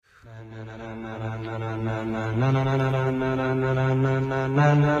Even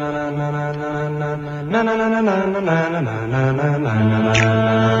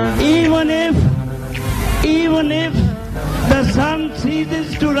if the sun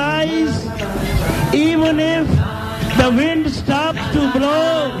ceases to rise, even if the wind stops to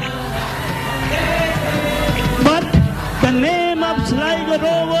blow, but the name of Sligo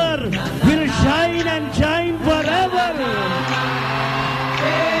Rover will shine and shine forever.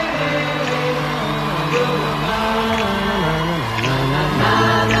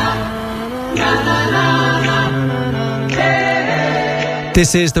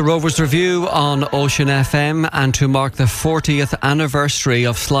 This is the Rovers Review on Ocean FM, and to mark the 40th anniversary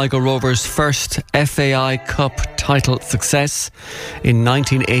of Sligo Rovers' first FAI Cup title success in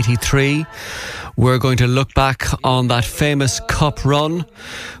 1983, we're going to look back on that famous cup run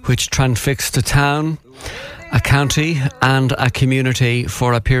which transfixed a town, a county and a community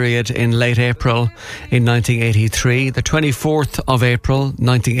for a period in late April in 1983. The 24th of April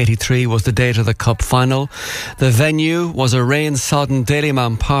 1983 was the date of the Cup final. The venue was a rain-sodden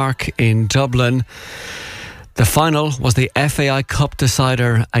Dalymount Park in Dublin. The final was the FAI Cup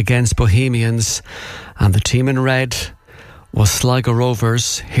decider against Bohemians, and the team in red was Sligo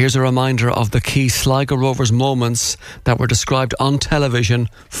Rovers. Here's a reminder of the key Sligo Rovers moments that were described on television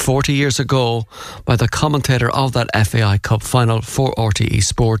 40 years ago by the commentator of that FAI Cup final for RTE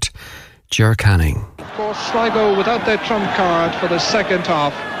Sport, Ger Canning. Of course, Sligo without their trump card for the second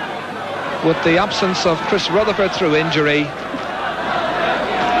half, with the absence of Chris Rutherford through injury.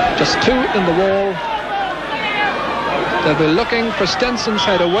 Just two in the wall. They'll be looking for Stenson's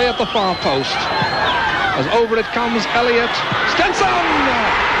head away at the far post. As over it comes Elliott. Stenson! 1-1.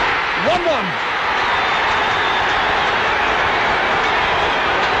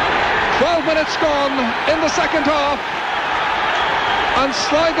 12 minutes gone in the second half. And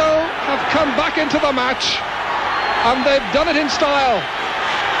Sligo have come back into the match. And they've done it in style.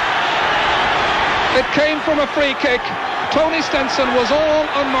 It came from a free kick. Tony Stenson was all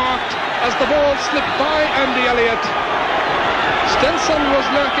unmarked as the ball slipped by Andy Elliott. Stenson was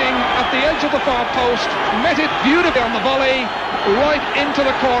lurking at the edge of the far post, met it beautifully on the volley, right into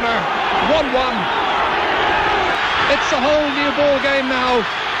the corner. 1-1. It's a whole new ball game now.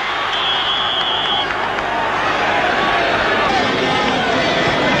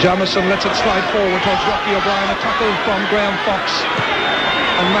 Jamison lets it slide forward towards Rocky O'Brien, a tackle from Graham Fox.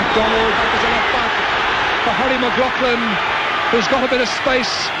 And McDonnell back as a left back for Harry McLaughlin, who's got a bit of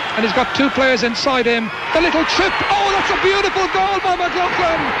space, and he's got two players inside him. The little trip. Oh, that's a beautiful goal by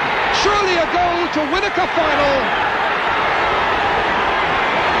McLaughlin. Surely a goal to win a cup final.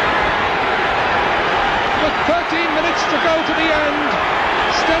 With 13 minutes to go to the end,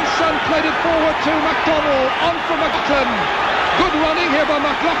 Stenson played it forward to McDonnell, on for McLaughlin. Good running here by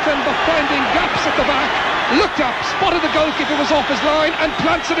McLaughlin, but finding gaps at the back. Looked up, spotted the goalkeeper was off his line, and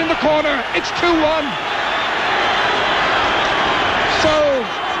plants it in the corner. It's 2-1. So,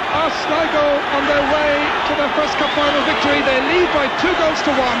 are Sligo on their way to their first cup final victory? They lead by 2-1.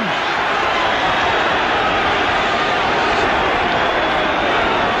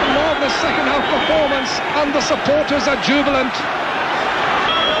 A marvellous second half performance, and the supporters are jubilant.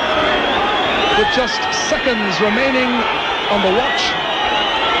 With just seconds remaining on the watch.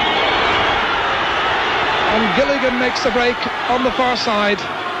 And Gilligan makes the break on the far side.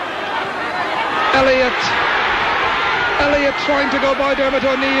 Elliott trying to go by Dermot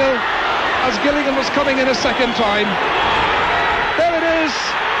O'Neill as Gilligan was coming in a second time. There it is.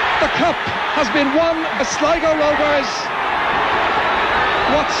 The cup has been won by Sligo Rovers.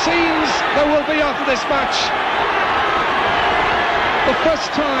 What scenes there will be after this match. The first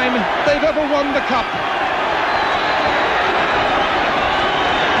time they've ever won the cup.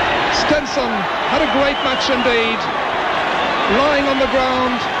 Stenson had a great match indeed. Lying on the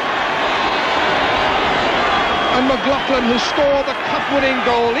ground. And McLaughlin, who scored the cup-winning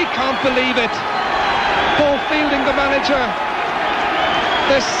goal, he can't believe it. Paul Fielding, the manager,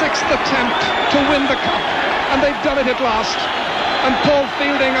 their sixth attempt to win the cup, and they've done it at last. And Paul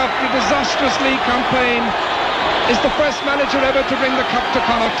Fielding, after a disastrous league campaign, is the first manager ever to bring the cup to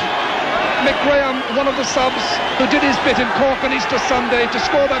Connacht. Mick Graham, one of the subs, who did his bit in Cork on Easter Sunday to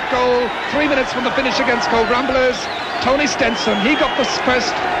score that goal 3 minutes from the finish against Cove Ramblers. Tony Stenson, he got the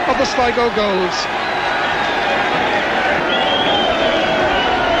first of the Sligo goals.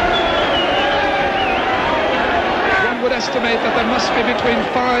 Would estimate that there must be between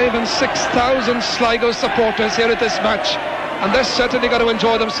 5,000 and 6,000 Sligo supporters here at this match, and they're certainly going to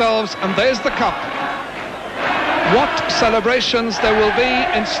enjoy themselves. And there's the cup. What celebrations there will be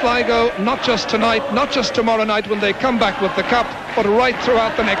in Sligo, not just tonight, not just tomorrow night when they come back with the cup, but right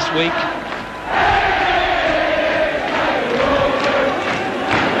throughout the next week.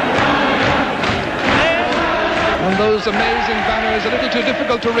 And those amazing banners, a little too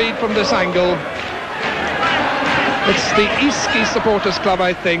difficult to read from this angle. It's the Iski Supporters Club,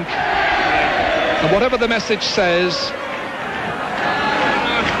 I think. And whatever the message says,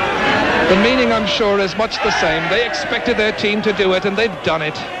 the meaning, I'm sure, is much the same. They expected their team to do it, and they've done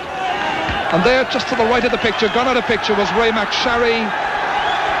it. And there, just to the right of the picture, gone out of picture, was Ray McSharry.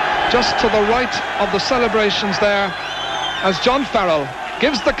 Just to the right of the celebrations there, as John Farrell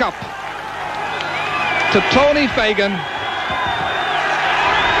gives the cup to Tony Fagan.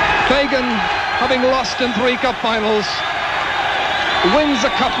 Fagan, having lost in 3 cup finals, wins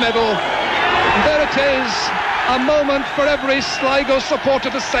a cup medal. And there it is, a moment for every Sligo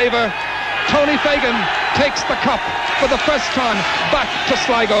supporter to savour. Tony Fagan takes the cup for the first time back to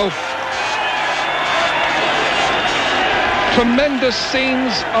Sligo. Tremendous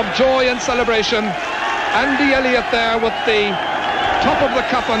scenes of joy and celebration. Andy Elliott there with the top of the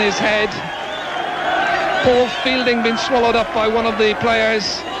cup on his head. Paul Fielding being swallowed up by one of the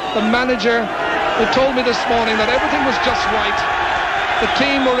players. The manager, who told me this morning that everything was just right. The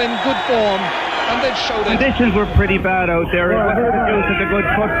team were in good form, and they've showed it. Conditions were pretty bad out there. It wasn't produced the good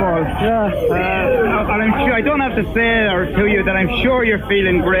football. And I'm sure, I don't have to say to you that I'm sure you're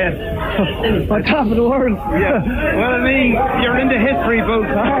feeling great. On top of the world. Yeah. Well, I mean, you're in the history book.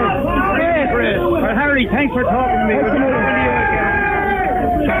 Great. Well, Harry, thanks for talking to me.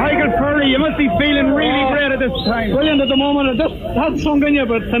 Michael Ferry, you must be feeling really great at this time. Brilliant at the moment. It just hasn't sunk in you,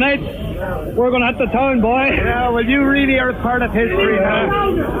 but tonight we're going to hit the town, boy. Yeah, well, you really are a part of history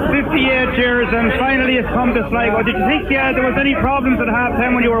now. 58 years, and finally it's come to Sligo. Did you think there was any problems at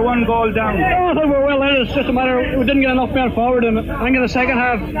half-time when you were 1 goal down? I thought we were well in. It's just a matter we didn't get enough men forward, and I think in the second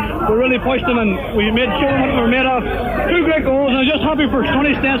half we really pushed them, and we made sure we were made of 2 great goals, and I'm just happy for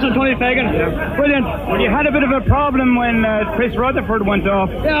Tony Stenson and Tony Fagan. Yeah. Brilliant. Well, you had a bit of a problem when Chris Rutherford went off.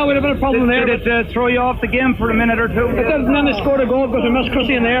 Yeah, we had a bit of a problem there. Did it throw you off the game for a minute or two? It did, and then they scored a goal because we missed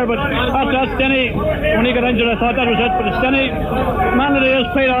Chrissy in there, but after that, Denny, when he got injured, I thought that was it, but it's Denny, man of the years,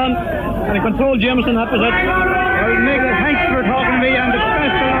 played on, and he controlled Jameson, that was it. Well, Nick, thanks for talking to me, and the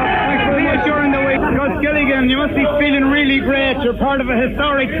best of luck. Thanks very much during the week. Gus Gilligan, you must be feeling really great. You're part of a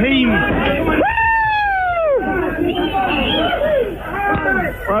historic team.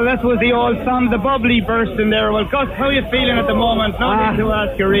 Well, this was the old song, the bubbly burst in there. Well, Gus, how are you feeling at the moment? No need to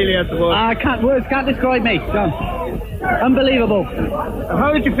ask you, really, I suppose. Words can't describe me, John. Unbelievable.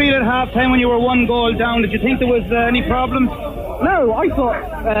 How did you feel at half-time when you were 1 goal down? Did you think there was any problems? No, I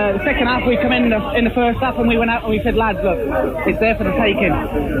thought the second half we come in the first half and we went out and we said, lads, look, it's there for the taking.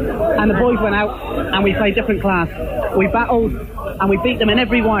 And the boys went out and we played different class. We battled and we beat them in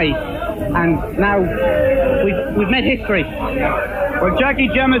every way. And now we've made history. Well, Jackie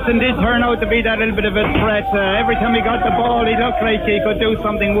Jemison did turn out to be that little bit of a threat. Every time he got the ball, he looked like he could do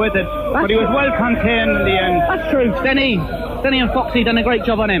something with it. But he was well contained in the end. That's true. Denny and Foxy done a great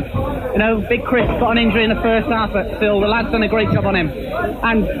job on him. You know, Big Chris got an injury in the first half, but still the lads done a great job on him.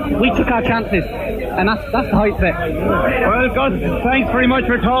 And we took our chances. And that's the height of it. Well, Gus, thanks very much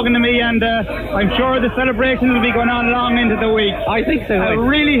for talking to me, and I'm sure the celebrations will be going on long into the week. I think so. A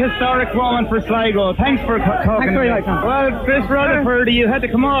really historic moment for Sligo. Thanks for talking. Thanks very much. Well, Chris Rutherford, you had to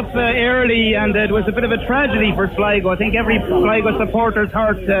come off early, and it was a bit of a tragedy for Sligo. I think every Sligo supporter's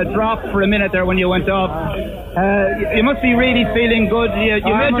heart dropped for a minute there when you went off. You must be really feeling good.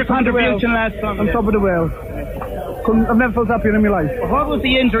 You made your contribution last Sunday. I'm top of the world. I've never felt happier in my life. Well, what was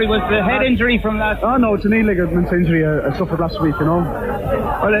the injury? Was the head injury from last? Oh no, it's a knee ligament injury I suffered last week, you know.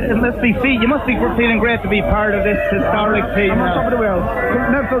 Well, it must be. You must be feeling great to be part of this historic team. I'm on top of the world.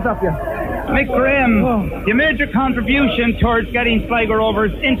 Never felt happier. Mick Graham, you made your contribution towards getting Sligo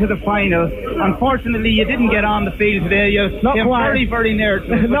Rovers into the final. Unfortunately, you didn't get on the field today. You came very, very near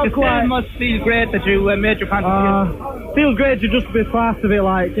to it. But it must feel great that you made your contribution. Feels great to just be part of it,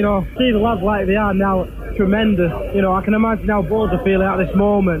 like, you know, see the lads like they are now. Tremendous. You know, I can imagine how boys are feeling at this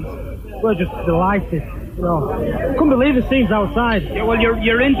moment. We're just delighted. You know, couldn't believe the scenes outside. Yeah, well,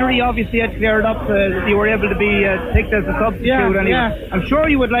 your injury obviously had cleared up. You were able to be picked as a substitute. Anyway. Yeah. I'm sure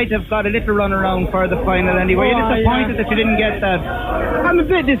you would like to have got a little run around for the final anyway. You're disappointed that you didn't get that? I'm a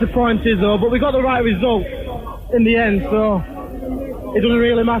bit disappointed though, but we got the right result in the end, so it doesn't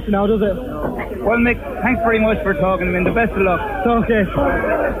really matter now, does it? Well, Mick, thanks very much for talking to me, and the best of luck. Okay.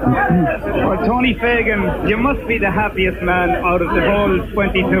 Well, Tony Fagan, you must be the happiest man out of the whole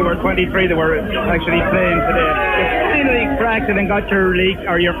 22 or 23 that were actually playing today. You finally cracked it and got your league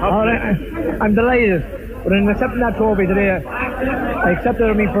or your cup. I'm delighted. But in accepting that trophy today, I accepted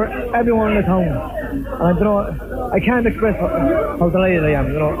it for everyone in the town. And I don't know, I can't express how delighted I am,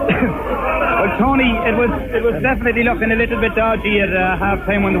 you know. Well, Tony, it was definitely looking a little bit dodgy at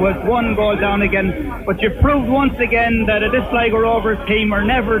half-time when there was one goal down again, but you proved once again that this Sligo Rovers team are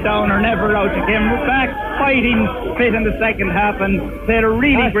never down or never out. You came back fighting fit in the second half and played a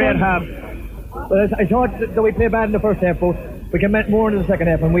really great half. Well, I thought that we played bad in the first half, but we can make more in the second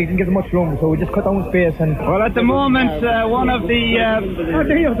half and we didn't give them much room, so we just cut down space. And well, at the moment, one of the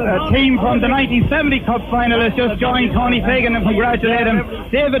team from the 1970 Cup final has just joined Tony Fagan and congratulate him.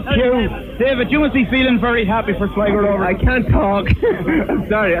 David Pugh. David, you must be feeling very happy for Sligo Rovers. I can't talk. I'm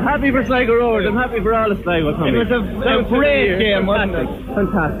sorry. I'm happy for Sligo Rovers. I'm happy for all of Sligo. It was a great game, wasn't it?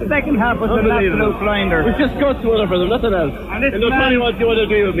 Fantastic. The second half was an absolute blinder. It was just guts, Rutherford, nothing else. And Tony wants you to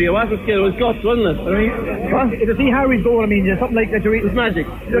agree with me. It wasn't skill, it was guts, wasn't it? I mean, to see Harry's goal, I mean, something like that. It's magic.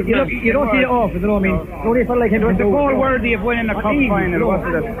 You don't see it often, you know what I mean? Nobody felt like him. It was a goal worthy of winning a cup final,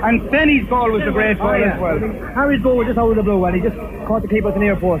 wasn't it? And Benny's goal was a great goal as well. Harry's goal was just out of the blue, and he just caught the keeper at the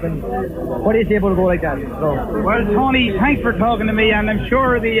near post. And what is he able to go like that? So. Well, Tony, thanks for talking to me, and I'm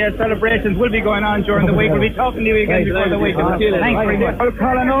sure the celebrations will be going on during the week. We'll be talking to you again before the week. Thanks very much. Well,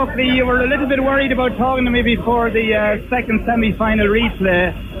 Colin Oakley, you were a little bit worried about talking to me before the second semi-final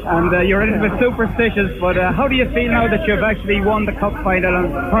replay. And you're a little bit superstitious, but how do you feel now that you've actually won the cup final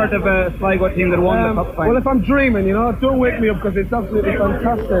and part of a Sligo team that won the cup final? Well, if I'm dreaming, you know, don't wake me up because it's absolutely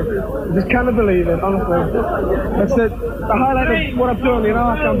fantastic. I just can't believe it, honestly. That's the highlight of what I've done, you know,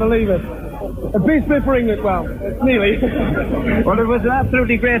 I can't believe it. It beats me for England, well, it's nearly. Well, it was an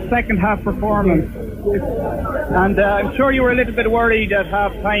absolutely great second half performance. And I'm sure you were a little bit worried at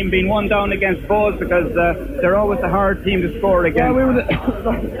half time being one down against Bows because they're always a hard team to score against. Yeah, we were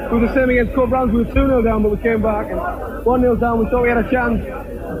the same against Showgrounds. We were 2-0 down, but we came back and 1-0 down. We thought we had a chance.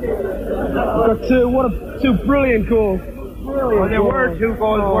 We got two brilliant goals. Well, there were two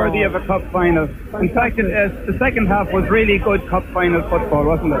goals worthy of a cup final. In fact, the second half was really good cup final football,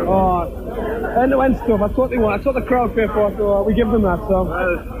 wasn't it? End-to-end stuff. That's what they want. That's what the crowd pay for, so we give them that.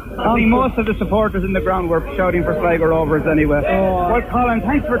 So. I think most of the supporters in the ground were shouting for Sligo Rovers anyway. Well, Colin,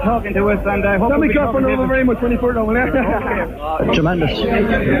 thanks for talking to us, and I hope Tommie Gorman over very much when he put it on. Tremendous.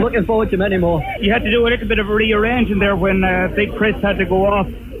 Looking forward to many more. You had to do a little bit of rearranging there when Big Chris had to go off.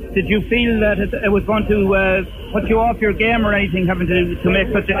 Did you feel that it was going to put you off your game or anything, having to make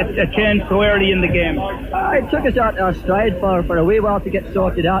such a change so early in the game? It took us out our stride for a wee while to get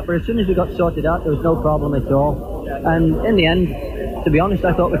sorted out, but as soon as we got sorted out, there was no problem at all. And in the end, to be honest,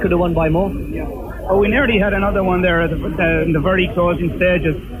 I thought we could have won by more. Oh, we nearly had another one there in the very closing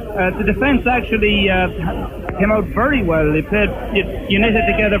stages. The defence actually came out very well. They played united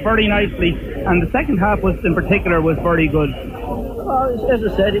together very nicely, and the second half in particular was very good. Well, as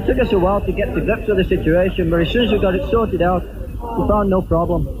I said, it took us a while to get to grips with the situation, but as soon as we got it sorted out, we found no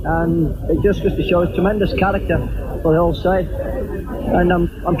problem, and it just goes to show us tremendous character for the whole side. And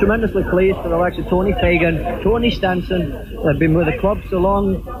I'm tremendously pleased for the likes of Tony Fagan, Tony Stenson. They've been with the club so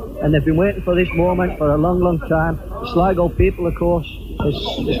long, and they've been waiting for this moment for a long, long time. The Sligo people, of course,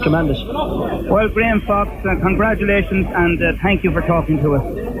 is tremendous. Well, Graham Fox, congratulations, and thank you for talking to us.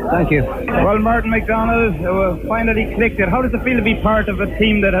 Thank you. Well, Martin McDonnell finally clicked it. How does it feel to be part of a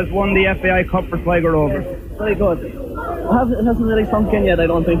team that has won the FAI Cup for Sligo Rovers? Very good. It hasn't really sunk in yet, I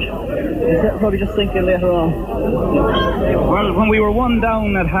don't think. It's probably just sinking later on. Well, when we were one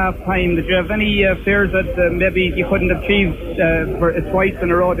down at half time, did you have any fears that maybe you couldn't achieve for twice in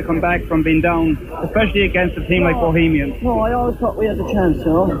a row to come back from being down, especially against a team like Bohemians? No, I always thought we had the chance, you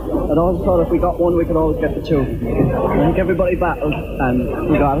know. I always thought if we got one, we could always get the two. I think everybody battled, and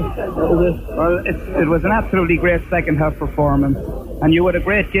we got it. That was it. Well, it was an absolutely great second half performance. And you had a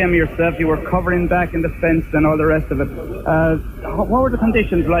great game yourself. You were covering back in the fence and all the rest of it. What were the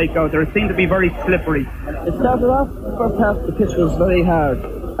conditions like out there? It seemed to be very slippery. It started off, the first half, the pitch was very hard.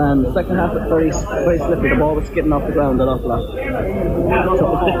 And the second half, it was very slippery. The ball was skidding off the ground an awful lot. So it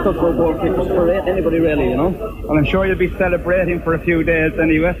was difficult for goalkeepers, for anybody really, you know. Well, I'm sure you'll be celebrating for a few days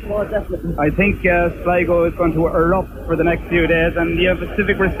anyway. Oh, definitely. I think Sligo is going to erupt for the next few days, and you have a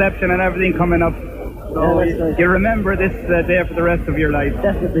civic reception and everything coming up. So you remember this day for the rest of your life.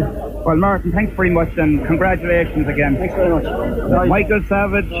 Definitely. Well, Martin, thanks very much, and congratulations again. Thanks very much. Michael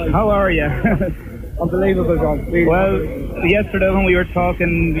Savage, how are you? Unbelievable, John. Well, yesterday when we were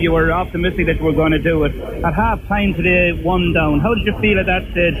talking, you were optimistic that you were going to do it. At half time today, one down. How did you feel at that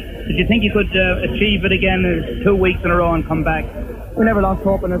stage? Did you think you could achieve it again 2 weeks in a row and come back? We never lost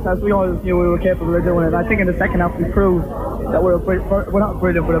hope in ourselves. We always knew we were capable of doing it. I think in the second half we proved that we're not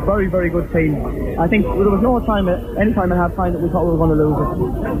brilliant, but a very, very good team. I think there was no time, any time at half time, that we thought we were going to lose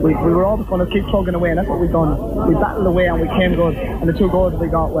it. We were always going to keep plugging away, and that's what we've done. We battled away and we came good, and the 2 goals we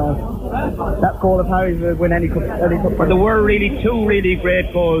got, well, that goal of Harry's would win any cup. But there were really 2 really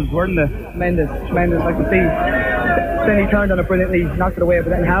great goals, weren't there? Tremendous, like you see. Then he turned on it brilliantly, knocked it away, but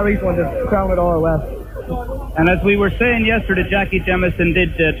then Harry's one to crown it all well. And as we were saying yesterday, Jackie Jemison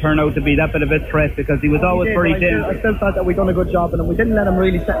did turn out to be that bit of a threat, because he was always very dangerous. I still thought that we'd done a good job on him. We didn't let him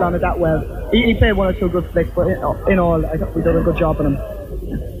really settle on it that well. He played 1 or 2 good flicks, but in all, I thought we did a good job on him.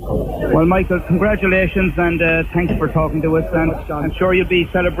 Well, Michael, congratulations, and thanks for talking to us, and I'm sure you'll be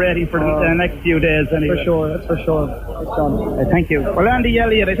celebrating for the next few days anyway. For sure, that's for sure. Thanks, John. Thank you. Well, Andy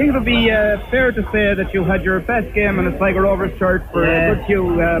Elliott, I think it would be fair to say that you had your best game in the Sligo Rovers shirt for a good few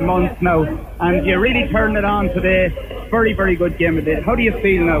months now, and you really turned it on today. Very, very good game of it. How do you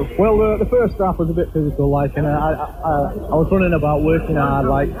feel now? Well, the first half was a bit physical, like, and I was running about, working hard,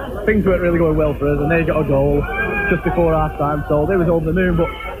 like, things weren't really going well for us, and they got a goal just before half time, so they was over the moon. But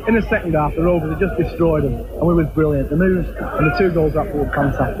in the second half, the Rovers had just destroyed them, and we was brilliant. The moves and the 2 goals were absolutely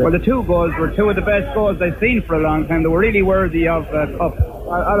fantastic. Well, the 2 goals were 2 of the best goals I've seen for a long time. They were really worthy of Cup.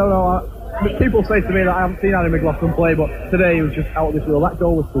 I don't know. People say to me that I haven't seen Aidan McLaughlin play, but today he was just out of this world. That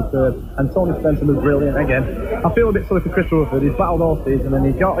goal was superb, and Tony Fagan was brilliant again. I feel a bit sorry for Chris Rutherford. He's battled all season and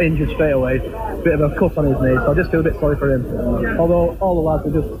he got injured straight away. Bit of a cut on his knee, so I just feel a bit sorry for him. Although all the lads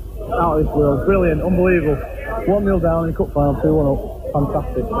are just out of this world. Brilliant, unbelievable. 1-0 down in cup final, 2-1 up.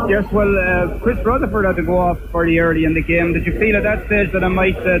 Fantastic. Yes, well, Chris Rutherford had to go off very early in the game. Did you feel at that stage that it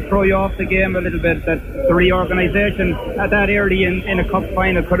might throw you off the game a little bit, that the reorganisation at that early in a cup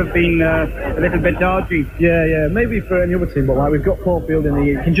final could have been a little bit dodgy? Yeah, maybe for any other team, but like we've got Paul Field in the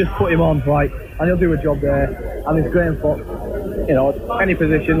you can just put him on, right, and he'll do a job there. And it's Graham Fox, you know, any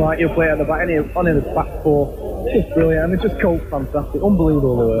position, like he'll play at the back, on in the back 4. Just brilliant, and it's just cold, fantastic,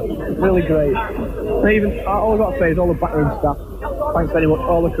 unbelievable they were. Really great. And even all I've got to say is all the backroom staff. Thanks very much,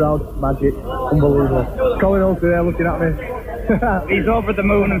 all the crowd, magic, unbelievable. Colin Oakley there looking at me. He's over the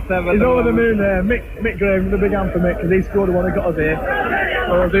moon and stuff. He's over the moon there. Mick Graham, the big hand for Mick, because he scored the one that got us here.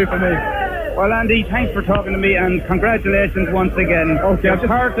 So it'll do for me. Well, Andy, thanks for talking to me, and congratulations once again. Okay, you're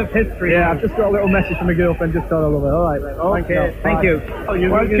part of history. Yeah, I've just got a little message from my girlfriend, just told her I love it. All right, okay, thank you.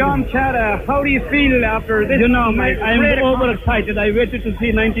 Well, John Chadda, how do you feel after this? You know, I'm overexcited. I waited to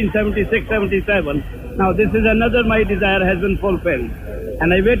see 1976-77. Now, this is another my desire has been fulfilled.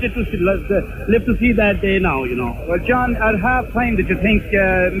 And I waited to live to see that day now, you know. Well, John, at half time, did you think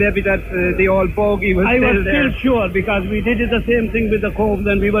maybe that the old bogey was still there? I was still sure, because we did the same thing with the Cove,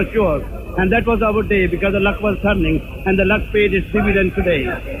 and we were sure. And that was our day, because the luck was turning, and the luck paid its dividend today.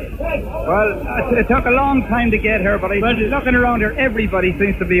 Well, it took a long time to get here, but looking around here, everybody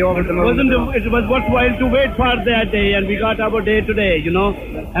seems to be over the moon. It was worthwhile to wait for that day, and we got our day today, you know.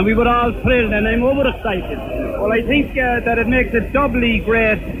 And we were all thrilled, and I'm overexcited. Well, I think that it makes it doubly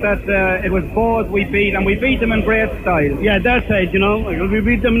great that it was Bows we beat, and we beat them in great style. Yeah, that's right, you know. We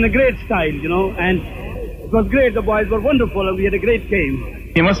beat them in a great style, you know, and it was great. The boys were wonderful, and we had a great game.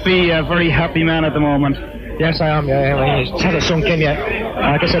 You must be a very happy man at the moment. Yes, I am, yeah. I mean, it hasn't sunk in yet.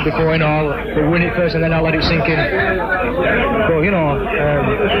 Like I said before, you know, we'll win it first and then I'll let it sink in. But, you know,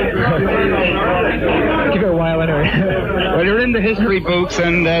 give it a while anyway. Well, you're in the history books,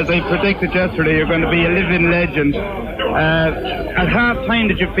 and as I predicted yesterday, you're going to be a living legend. At half time,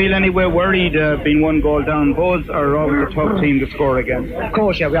 did you feel anywhere worried being 1 goal down? Bows are always a tough team to score against. Of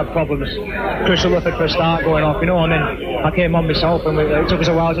course, yeah, we had problems. Chris Rutherford for a start going off, you know, and then I came on myself, and it took us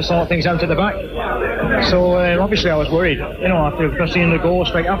a while to sort things out to the back. So obviously I was worried, you know, after seeing the goal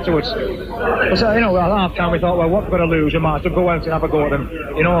straight afterwards. But you know, at half time we thought, well, what we're going to lose, we might as well go out and have a go at them.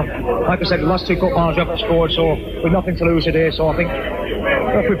 You know, like I said, the last 2 cup finals we haven't scored, so we've nothing to lose today. So I think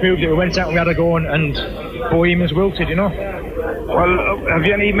if we proved it, we went out and we had a go, and Bohemians wilted, you know. Well, have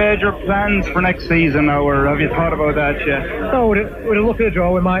you any major plans for next season, or have you thought about that yet? No, with a look at the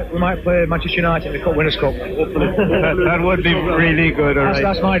draw, we might play Manchester United in the Cup Winners' Cup. that would be really good.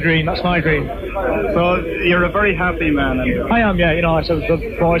 That's my dream. That's my dream. So you're a very happy man. I am, yeah. You know, so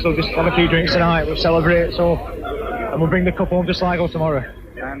the boys will just have a few drinks tonight. We'll celebrate. And we'll bring the cup home to Sligo tomorrow.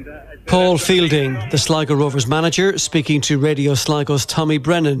 Paul Fielding, the Sligo Rovers manager, speaking to Radio Sligo's Tommy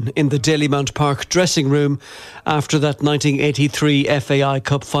Brennan in the Dalymount Park dressing room after that 1983 FAI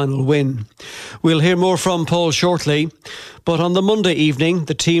Cup final win. We'll hear more from Paul shortly, but on the Monday evening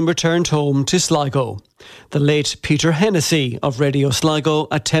the team returned home to Sligo. The late Peter Hennessy of Radio Sligo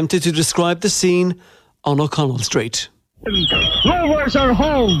attempted to describe the scene on O'Connell Street. Rovers are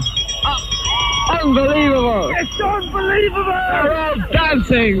home! Unbelievable! It's unbelievable! They're all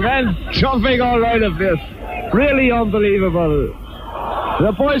dancing and jumping all right of this. Really unbelievable.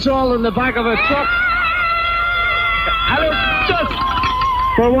 The boys are all in the back of a truck. And it's just,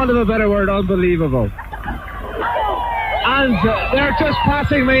 for want of a better word, unbelievable. And they're just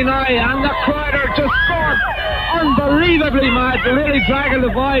passing me now, and the crowd are just going unbelievably mad. They're really dragging the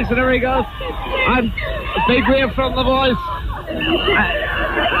boys, and there he goes. And a big wave from the boys.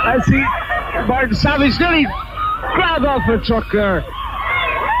 I see Martin Savage nearly grabbed off the truck there.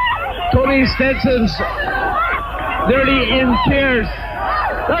 Tony Stenson's nearly in tears.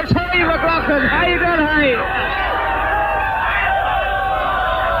 There's Harry McLaughlin. How you doing, Harry?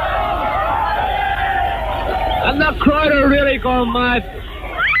 And the crowd are really going mad.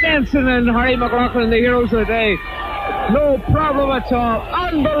 Stenson and Harry McLaughlin, the heroes of the day. No problem at all.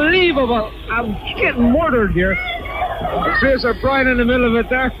 Unbelievable. I'm getting murdered here. There's Brian in the middle of it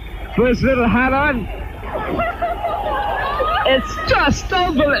there with his little hat on. It's just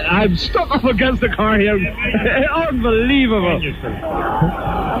unbelievable. I'm stuck up against the car here. Unbelievable.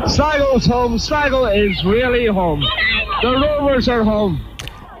 Sligo's home. Sligo is really home. The Rovers are home.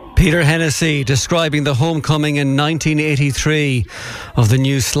 Peter Hennessy describing the homecoming in 1983 of the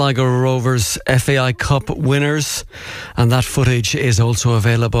new Sligo Rovers FAI Cup winners, and that footage is also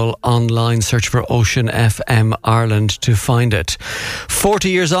available online. Search for Ocean FM Ireland to find it. 40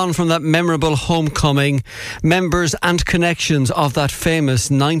 years on from that memorable homecoming, members and connections of that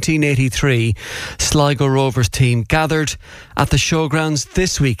famous 1983 Sligo Rovers team gathered at the Showgrounds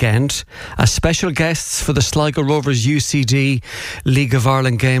this weekend as special guests for the Sligo Rovers UCD League of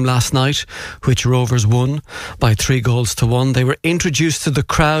Ireland game last night, which Rovers won by 3-1. They were introduced to the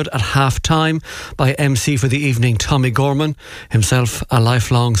crowd at half-time by MC for the evening, Tommie Gorman, himself a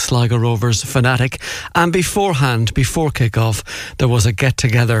lifelong Sligo Rovers fanatic. And beforehand, before kick-off, there was a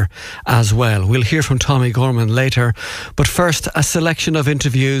get-together as well. We'll hear from Tommie Gorman later, but first, a selection of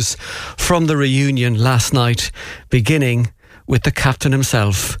interviews from the reunion last night, beginning with the captain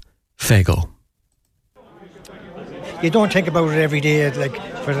himself, Fago. You don't think about it every day, like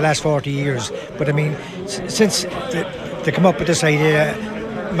for the last 40 years. But I mean, since they come up with this idea,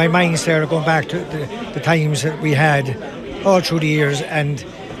 my mind's there going back to the times that we had all through the years. And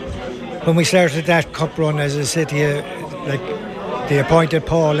when we started that cup run, as I said to you, like they appointed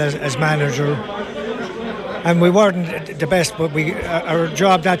Paul as manager. And we weren't the best, but our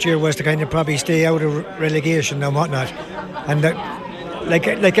job that year was to kind of probably stay out of relegation and whatnot. And that,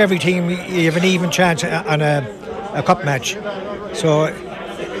 like every team, you have an even chance on a cup match. So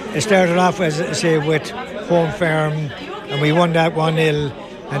it started off, as I say, with home firm, and we won that 1-0.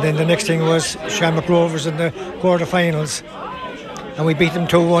 And then the next thing was Shamrock Rovers in the quarter-finals, and we beat them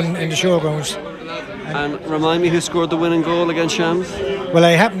 2-1 in the Showgrounds. And remind me who scored the winning goal against Shams? Well,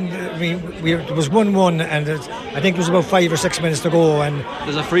 it was 1-1, and I think there was about 5 or 6 minutes to go. And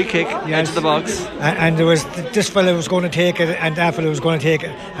there's a free kick into the box. And there was this fella was going to take it, and that fella was going to take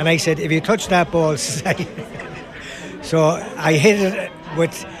it. And I said, if you touch that ball, so I hit it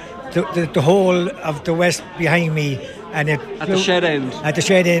with the whole of the west behind me, and it the shed end. At the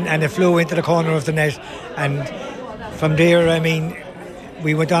shed end, and it flew into the corner of the net. And from there, I mean,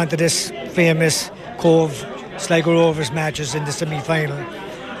 we went on to this famous Cove Sligo Rovers matches in the semi-final,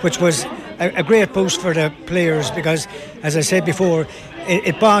 which was a great boost for the players because, as I said before,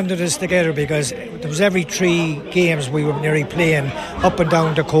 it bonded us together because there was every 3 games we were nearly playing up and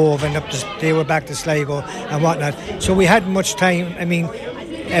down the Cove and they were back to Sligo and whatnot. So we hadn't much time. I mean,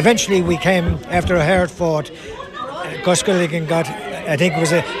 eventually we came after a hard fought. Gus Gilligan got, I think it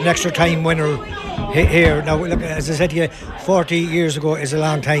was an extra time winner here. Now, look, as I said to you, 40 years ago is a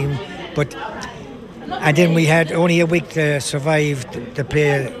long time, and then we had only a week to survive to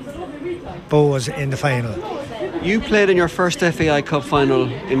play Bows in the final. You played in your first FAI Cup final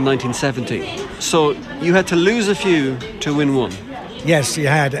in 1970, so you had to lose a few to win one. Yes, you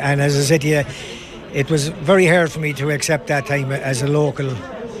had, and as I said to you, it was very hard for me to accept that time as a local,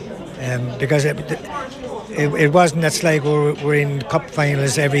 because it wasn't that Sligo were in cup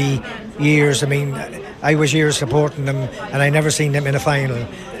finals every years. I mean, I was years supporting them, and I never seen them in a final.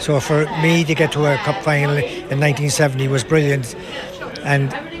 So for me to get to a cup final in 1970 was brilliant,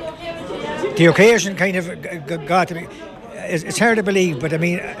 and the occasion kind of got to me. It's hard to believe, but I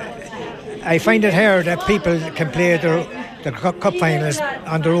mean, I find it hard that people can play the cup finals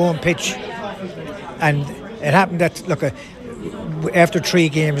on their own pitch. And it happened that, look, after 3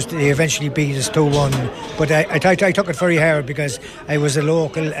 games, they eventually beat us 2-1. But I took it very hard because I was a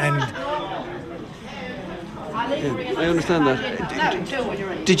local and... Yeah, I understand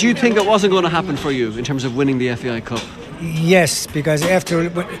that. Did you think it wasn't going to happen for you in terms of winning the FAI Cup? Yes, because after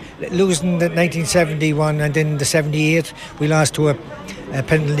losing the 1971 and then the 78, we lost to a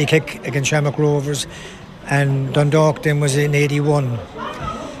penalty kick against Shamrock Rovers. and Dundalk then was in 81.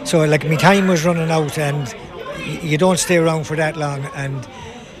 So like my time was running out, and you don't stay around for that long. And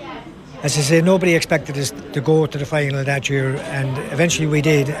as I say, nobody expected us to go to the final that year, and eventually we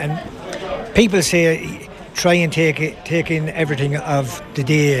did. And people say try and take in everything of the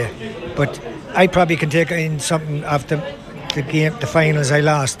day, but I probably can take in something of the game, the finals I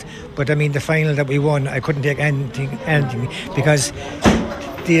lost. But I mean, the final that we won, I couldn't take anything because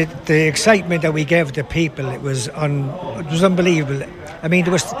the excitement that we gave the people, it was unbelievable. I mean,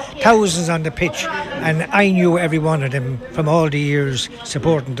 there was thousands on the pitch, and I knew every one of them from all the years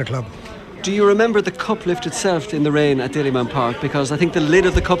supporting the club. Do you remember the cup lift itself in the rain at Dillyman Park? Because I think the lid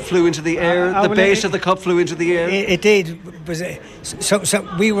of the cup flew into the air, the base of the cup flew into the air. It did. So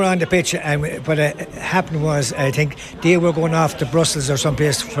we were on the pitch, and what happened was, I think they were going off to Brussels or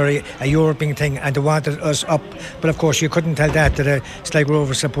someplace for a European thing, and they wanted us up. But of course, you couldn't tell that to the Sligo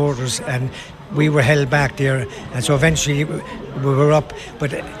Rovers supporters, and we were held back there. And so eventually we were up.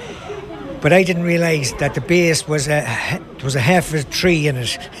 But I didn't realise that the base was a half a tree in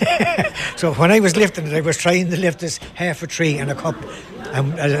it. So when I was lifting it, I was trying to lift this half a tree and a cup.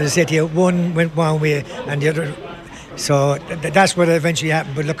 And as I said to you, one went one way and the other. So that's what eventually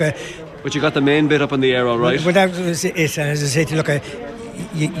happened. But look, but you got the main bit up in the air, all right. But that was it. And as I said to you, look,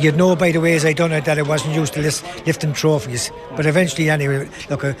 you'd know by the ways I done it that I wasn't used to lifting trophies. But eventually, anyway,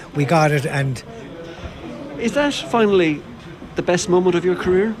 look, we got it. And is that finally the best moment of your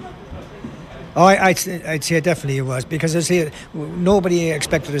career? Oh, I'd say definitely it was, because I say nobody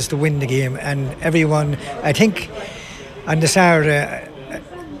expected us to win the game, and everyone, I think, on the Saturday,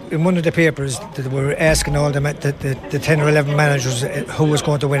 in one of the papers, they were asking all the 10 or 11 managers who was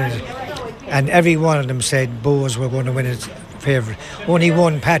going to win it, and every one of them said Bohs were going to win it favourite. Only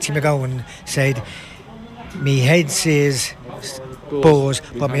one, Patsy McGowan, said, "Me head says Bohs,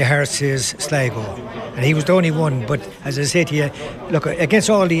 but my heart says Sligo," and he was the only one. But as I said to you, look, against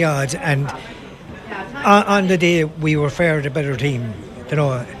all the odds, and on the day we were fair the better team, you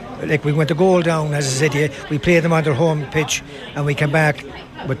know. Like, we went a goal down, as I said to you, we played them on their home pitch, and we came back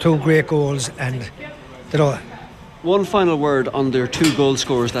with 2 great goals. And you know, one final word on their 2 goal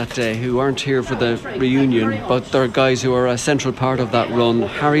scorers that day, who aren't here for the reunion, but they're guys who are a central part of that run: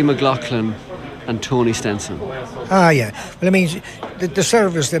 Harry McLaughlin and Tony Stenson. Yeah. Well, I mean, the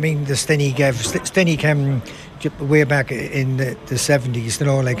service, I mean, the Stenny gave. Stenny came way back in the 70s, you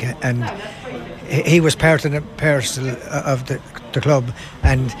know, like, and he was part and parcel of the club.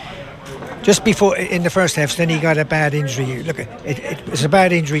 And just before, in the first half, Stenny got a bad injury. Look, it was a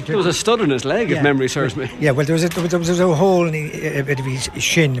bad injury. There was a stud in his leg, if memory serves me. Yeah, well, there was a hole in his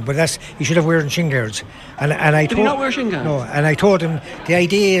shin, but he should have worn shin guards. And I Did he not wear shin guards? No, and I told him the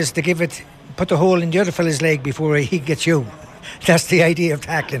idea is to put the hole in the other fella's leg before he gets you. That's the idea of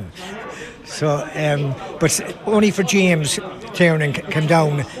tackling. So, but only for James Tiernan came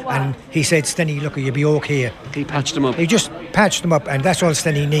down, and he said, "Stenny, look, you'll be okay." He patched him up. He just patched him up, and that's all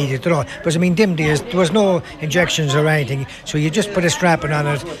Stenny needed, you know. Because I mean, them days there was no injections or anything, so you just put a strapping on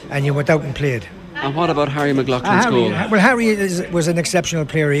it, and you went out and played. And what about Harry McLaughlin's goal? Well, Harry was an exceptional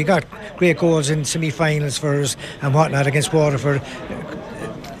player. He got great goals in semi-finals for us and whatnot against Rutherford,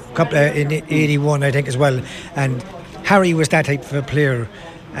 in 81, I think, as well. And Harry was that type of a player,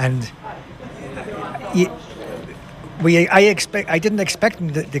 and I didn't expect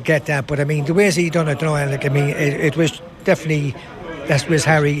him to get that, but I mean, the ways he done it, you know, like, I mean, it was definitely, that's where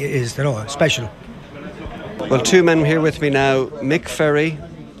Harry is, you know, special. Well, 2 men here with me now, Mick Ferry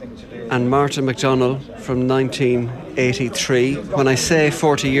and Martin McDonnell from 1983. When I say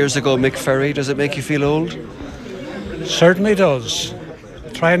 40 years ago, Mick Ferry, does it make you feel old? Certainly does.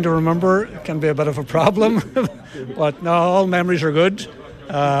 Trying to remember can be a bit of a problem, but no, all memories are good.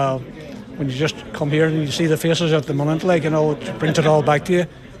 When you just come here and you see the faces at the moment, like, you know, it brings it all back to you.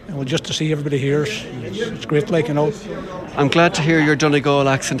 And just to see everybody here, it's great, like, you know. I'm glad to hear your Donegal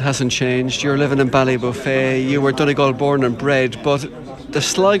accent hasn't changed. You're living in Ballybuffet. You were Donegal born and bred, but the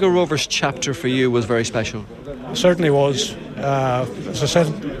Sligo Rovers chapter for you was very special. It certainly was. As I said,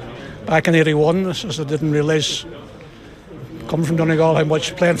 back in 81, as I didn't realise, coming from Donegal, how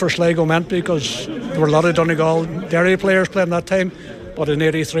much playing for Sligo meant, because there were a lot of Donegal Derry players playing that time. But in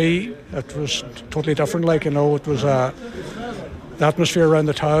 83, it was totally different. Like, you know, it was the atmosphere around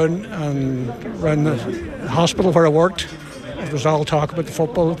the town and around the hospital where I worked. It was all talk about the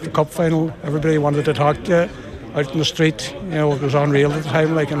football, the cup final. Everybody wanted to talk to you out in the street. You know, it was unreal at the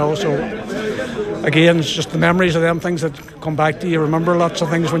time. Like, you know, so again, it's just the memories of them things that come back to you. You remember lots of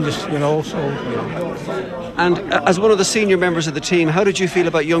things when you know. So. And as one of the senior members of the team, how did you feel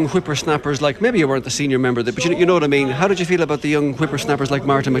about young whippersnappers like, maybe you weren't the senior member, but you know what I mean, how did you feel about the young whippersnappers like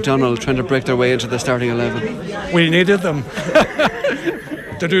Martin McDonnell trying to break their way into the starting 11? We needed them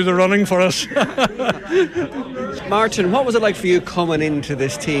to do the running for us. Martin, what was it like for you coming into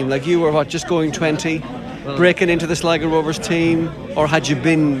this team? Like, you were just going 20, breaking into the Sligo Rovers team, or had you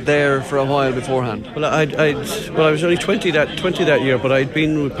been there for a while beforehand? Well, I was only 20 that year, but I'd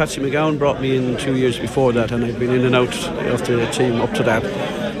been with Patsy McGowan, brought me in 2 years before that, and I'd been in and out of the team up to that.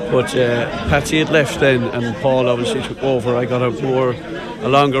 But Patsy had left then, and Paul obviously took over. I got a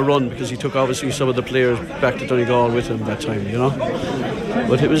longer run because he took obviously some of the players back to Donegal with him that time, you know.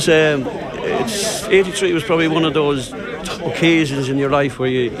 But it was 83 was probably one of those occasions in your life where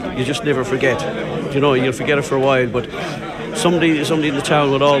you just never forget. You know, you'll forget it for a while, but somebody in the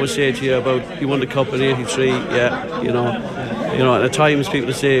town would always say to you about, you won the cup in 83, yeah, you know, and at times people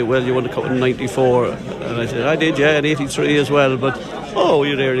would say, well, you won the cup in 94, and I said, I did, yeah, in 83 as well, but oh,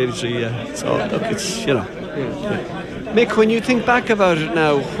 you're there in 83, yeah. So look, it's, you know. Yeah. Mick, when you think back about it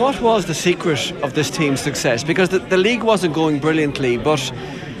now, what was the secret of this team's success? Because the league wasn't going brilliantly, but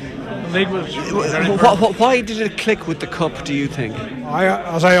why did it click with the cup, do you think?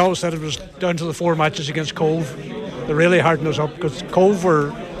 As I always said, it was down to the 4 matches against Cove. They really hardened us up, because Cove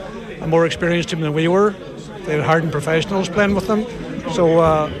were a more experienced team than we were. They had hardened professionals playing with them. So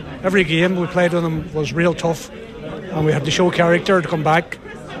every game we played with them was real tough, and we had to show character to come back.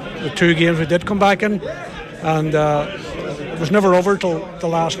 The 2 games we did come back in, and it was never over till the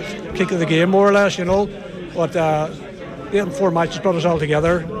last kick of the game, more or less, you know. But the 4 matches brought us all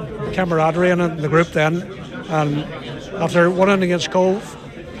together, camaraderie in the group then, and after winning against Cove,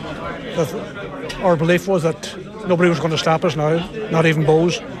 our belief was that nobody was going to stop us now, not even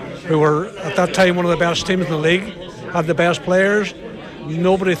Bowes, who were at that time one of the best teams in the league, had the best players.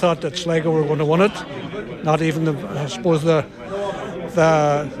 Nobody thought that Sligo were going to win it, not even the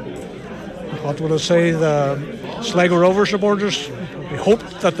Sligo Rovers supporters. We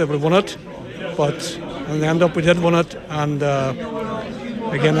hoped that they would win it, but in the end up we did win it, and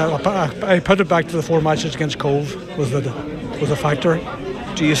again I put it back to the 4 matches against Cove was a factor.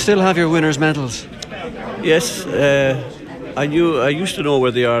 Do you still have your winners' medals? Yes, I used to know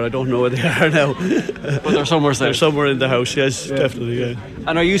where they are. I don't know where they are now. But they're somewhere there. They're somewhere in the house, yes, yeah. Definitely, yeah.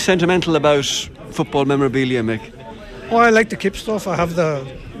 And are you sentimental about football memorabilia, Mick? Oh, I like to keep stuff. I have the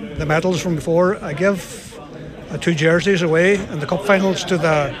medals from before. I give 2 jerseys away in the cup finals to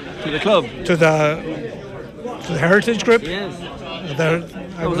the club, to the Heritage Group. Yes.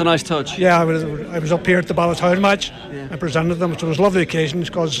 That was a nice touch. Yeah, I was up here at the Ballatown match. Yeah. I presented them, so it was a lovely occasion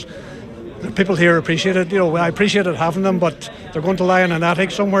because the people here appreciate it. You know, I appreciated having them, but they're going to lie in an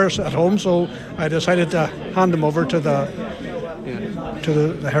attic somewhere at home, so I decided to hand them over to the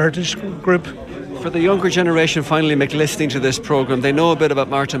Heritage Group. For the younger generation, finally, Mick, listening to this programme, they know a bit about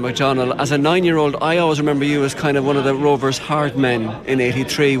Martin McDonnell. As a 9-year-old, I always remember you as kind of one of the Rovers' hard men in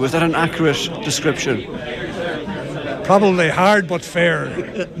 83. Was that an accurate description? Probably hard but fair.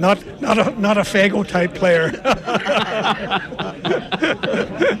 Not a Fago type player.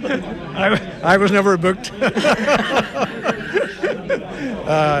 I was never booked.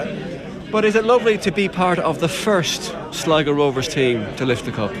 But is it lovely to be part of the first Sligo Rovers team to lift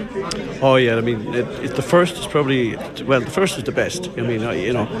the cup? Oh yeah, I mean, the first is probably, well, the first is the best. I mean,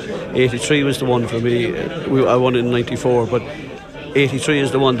 83 was the one for me. I won it in 94, but 83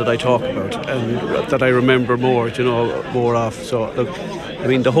 is the one that I talk about and that I remember more, more off. So look, I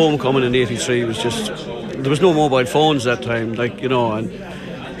mean, the homecoming in 83 was just, there was no mobile phones that time, and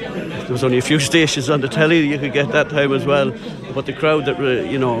there was only a few stations on the telly you could get that time as well. But the crowd that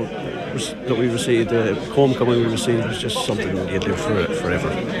we received, the homecoming we received, was just something that you'd live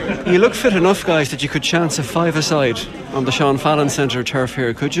forever. You look fit enough, guys, that you could chance a 5-a-side on the Sean Fallon Centre turf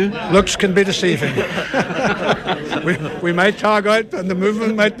here, could you? Looks can be deceiving. we might tog out and the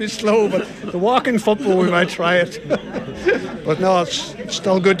movement might be slow, but the walking football we might try it. But no, it's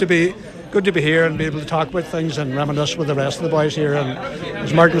still good to be here and be able to talk about things and reminisce with the rest of the boys here. And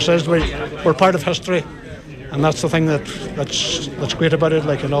as Martin says, we're part of history. And that's the thing that's great about it.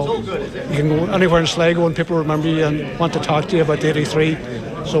 You can go anywhere in Sligo and people remember you and want to talk to you about 83.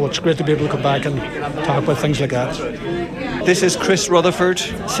 So it's great to be able to come back and talk about things like that. This is Chris Rutherford,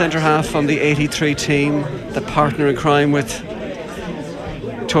 centre half from the 83 team, the partner in crime with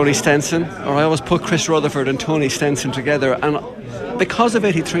Tony Stenson. Or I always put Chris Rutherford and Tony Stenson together, and because of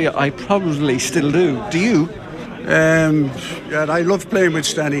 83 I probably still do. Do you? I love playing with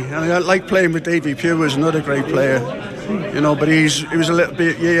Stenny, and I like playing with Davy Pugh, who's another great player. you know, but he was a little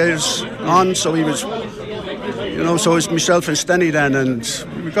bit years on, so he was, you know, so it was myself and Stenny then, and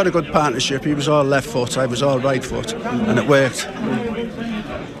we got a good partnership. He was all left foot, I was all right foot, and it worked.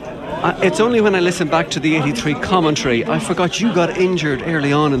 It's only when I listen back to the 83 commentary, I forgot you got injured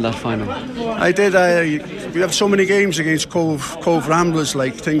early on in that final. I did. We have so many games against Cove Ramblers,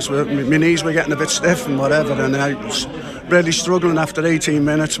 like things were, my knees were getting a bit stiff and whatever, and I was really struggling after 18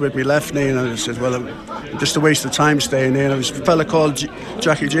 minutes with my left knee, and I said, well, I'm just a waste of time staying here. And there was a fella called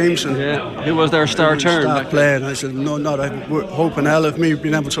Jackie Jameson. Yeah, who was their star turn. Start playing. I said, no, I hope in hell of me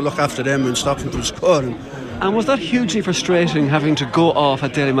being able to look after them and stop them from scoring. And was that hugely frustrating, having to go off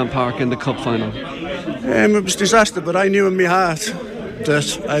at Dailyman Park in the cup final? It was a disaster, but I knew in my heart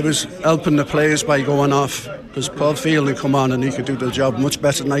that I was helping the players by going off, because Paul Fielding come on and he could do the job much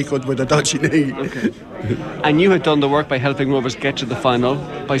better than I could with a dodgy knee. Okay. And you had done the work by helping Rovers get to the final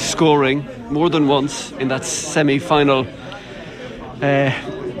by scoring more than once in that semi-final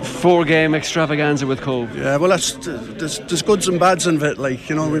 4-game extravaganza with Cove. Yeah, well, there's goods and bads in it. Like,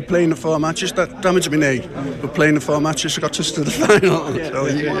 you know, we're playing the 4 matches that damaged my knee. We're playing the 4 matches that got us to the final. Yeah, so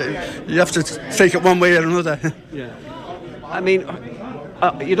you have to take it one way or another. Yeah. I mean,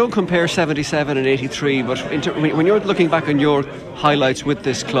 you don't compare 77 and 83, but when you're looking back on your highlights with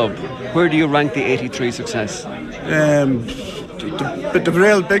this club, where do you rank the 83 success? But the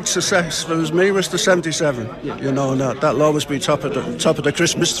real big success for me was the 77. Yeah. You know, that'll always be top of the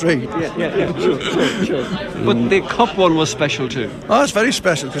Christmas tree. Yeah, sure. But the cup one was special too. Oh, it's very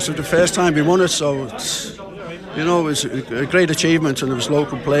special because it was the first time we won it, so it's, you know, it was a great achievement, and there was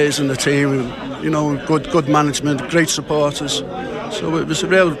local players in the team, and, you know, good management, great supporters. So it was a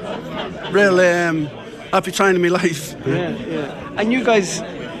real happy time in my life. Yeah. And you guys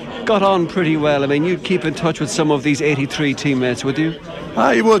got on pretty well. I mean, you'd keep in touch with some of these 83 teammates, would you?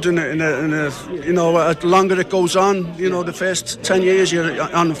 You would, in a you know, the longer it goes on, you know, the first 10 years you're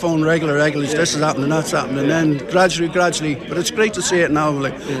on the phone regularly, this is happening, that's happening, and then gradually, but it's great to see it now,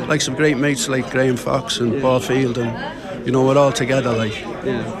 like some great mates like Graham Fox and Paul Field, and, you know, we're all together, like.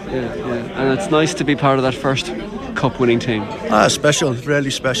 Yeah. And it's nice to be part of that first cup-winning team. Special, really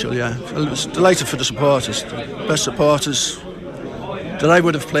special, yeah. I was delighted for the supporters, the best supporters that I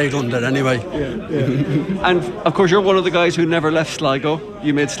would have played under anyway. Yeah. And of course you're one of the guys who never left Sligo.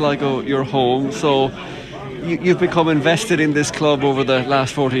 You made Sligo your home, so you've become invested in this club over the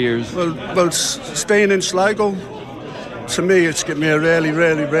last 40 years. Well, staying in Sligo, to me, it's given me a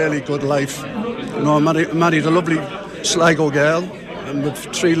really good life. You know, I married a lovely Sligo girl, and with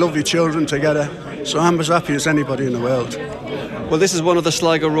 3 lovely children together, so I'm as happy as anybody in the world. Well, this is one of the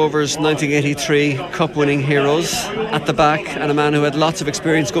Sligo Rovers 1983 cup-winning heroes at the back, and a man who had lots of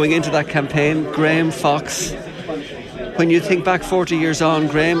experience going into that campaign, Graham Fox. When you think back 40 years on,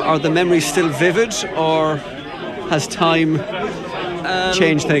 Graham, are the memories still vivid, or has time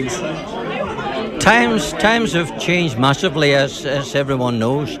changed things? Times have changed massively, as everyone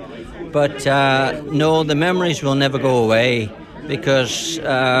knows, but no, the memories will never go away, because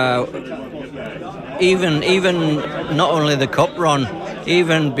even not only the cup run,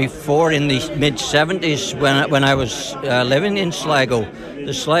 even before in the mid-70s when I was living in Sligo,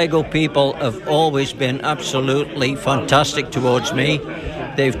 the Sligo people have always been absolutely fantastic towards me.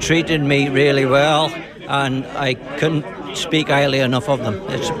 They've treated me really well, and I couldn't speak highly enough of them.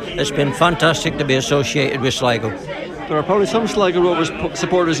 It's been fantastic to be associated with Sligo. There are probably some Sligo Rovers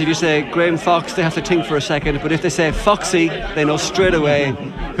supporters, if you say Graham Fox, they have to think for a second, but if they say Foxy, they know straight away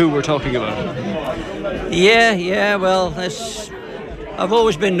who we're talking about. Yeah, well, I've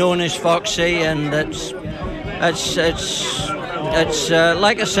always been known as Foxy, and it's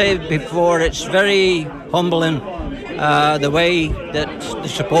like I said before, it's very humbling the way that the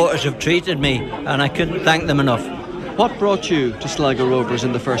supporters have treated me, and I couldn't thank them enough. What brought you to Sligo Rovers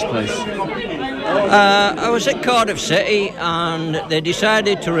in the first place? I was at Cardiff City, and they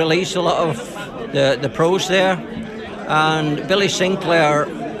decided to release a lot of the pros there, and Billy Sinclair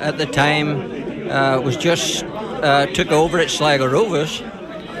at the time was just took over at Sligo Rovers,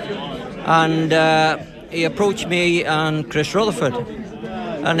 and he approached me and Chris Rutherford,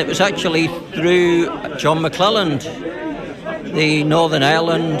 and it was actually through John McClelland, the Northern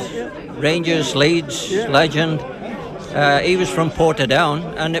Ireland Rangers Leeds legend. He was from Portadown,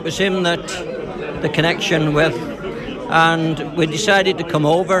 and it was him that the connection with, and we decided to come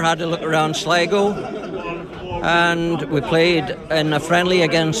over, had a look around Sligo, and we played in a friendly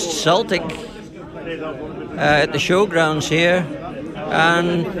against Celtic at the Showgrounds here,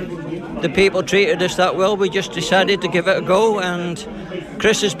 and the people treated us that well, we just decided to give it a go, and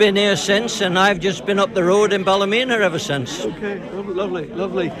Chris has been here since, and I've just been up the road in Ballymena ever since. Okay, lovely.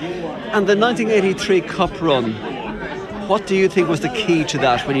 And the 1983 Cup run, What do you think was the key to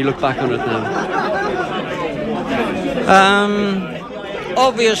that when you look back on it now?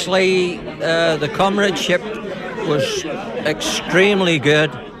 Obviously, the comradeship was extremely good.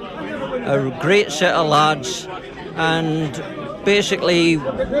 A great set of lads, and basically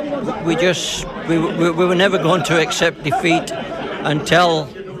we were never going to accept defeat until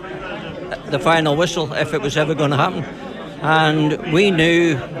the final whistle, if it was ever going to happen. And we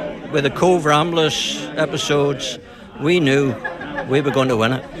knew with the Cove Ramblers episodes, we knew we were going to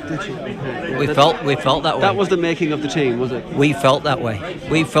win it. Did you? We felt that way. That was the making of the team, was it? We felt that way.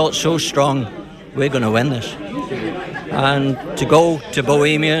 We felt so strong, we're going to win this. And to go to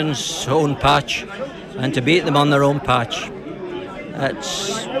Bohemians' own patch and to beat them on their own patch,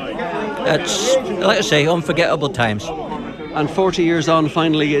 it's like I say, unforgettable times. And 40 years on,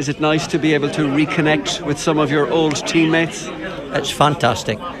 finally, is it nice to be able to reconnect with some of your old teammates? It's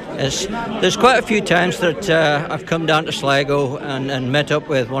fantastic. There's quite a few times that I've come down to Sligo and met up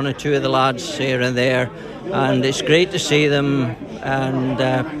with one or two of the lads here and there, and it's great to see them, and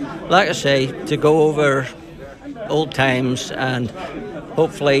like I say, to go over old times, and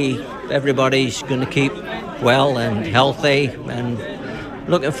hopefully everybody's going to keep well and healthy, and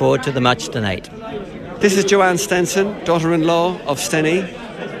looking forward to the match tonight. This is Joanne Stenson, daughter-in-law of Stenny,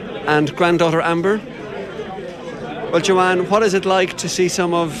 and granddaughter Amber. Well, Joanne, what is it like to see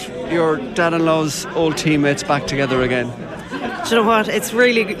some of your dad-in-law's old teammates back together again? Do you know what? It's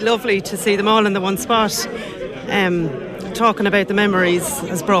really lovely to see them all in the one spot. Talking about the memories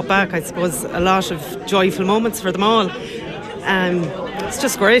has brought back, I suppose, a lot of joyful moments for them all. It's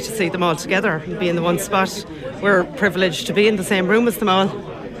just great to see them all together and be in the one spot. We're privileged to be in the same room as them all.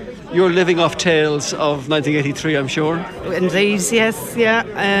 You're living off tales of 1983, I'm sure. Indeed, yes, yeah.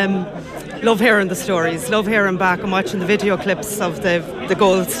 Love hearing the stories, love hearing back and watching the video clips of the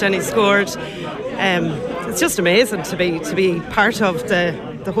goals Stenny scored. It's just amazing to be part of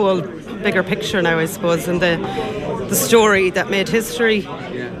the whole bigger picture now, I suppose, and the story that made history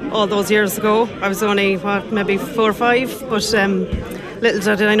all those years ago. I was only, maybe 4 or 5, but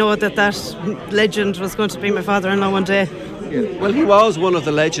little did I know that legend was going to be my father-in-law one day. Yeah. Well, he was one of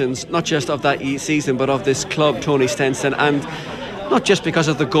the legends, not just of that season, but of this club, Tony Stenson, and not just because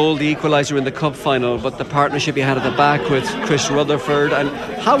of the goal, the equaliser in the cup final, but the partnership he had at the back with Chris Rutherford. And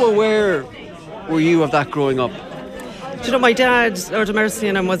how aware were you of that growing up? Do you know, my dad, Lord of Mercy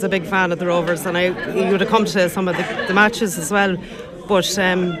on him, was a big fan of the Rovers, and he would have come to some of the matches as well. But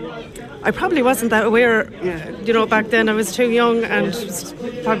I probably wasn't that aware. You know, back then I was too young and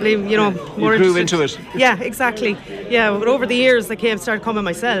probably, more. You grew into it. Yeah, exactly. Yeah, but over the years I started coming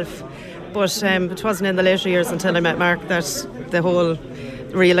myself. But it wasn't in the later years until I met Mark that the whole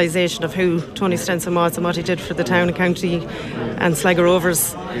realisation of who Tony Stenson was and what he did for the town and county and Sligo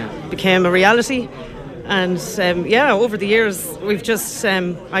Rovers became a reality. And over the years we've just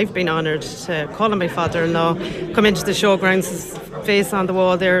I've been honoured to call him my father-in-law, come into the Showgrounds, his face on the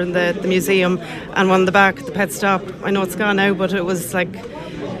wall there in the museum, and one in the back, the pet stop. I know it's gone now, but it was like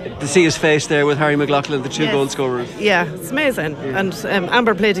to see his face there with Harry McLaughlin, the two goal scorers. Yeah, it's amazing. And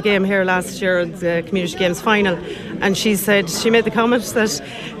Amber played a game here last year, the Community Games final, and she made the comment that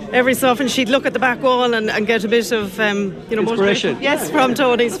every so often she'd look at the back wall and get a bit of inspiration. Yes, from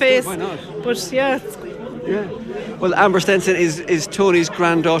Tony's face. Why not? But yeah. Well, Amber Stenson is Tony's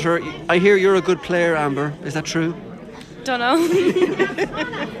granddaughter. I hear you're a good player, Amber. Is that true? Don't know.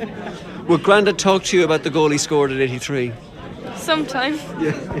 Would Grandad talk to you about the goal he scored at 83? Sometime.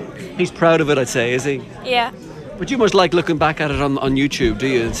 Yeah. He's proud of it, I'd say, is he? Yeah. But you must like looking back at it on YouTube, do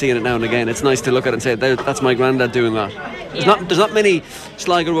you? And seeing it now and again. It's nice to look at it and say, that's my granddad doing that. There's not many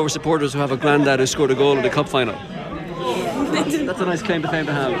Sligo Rovers supporters who have a granddad who scored a goal in the cup final. That's a nice claim to fame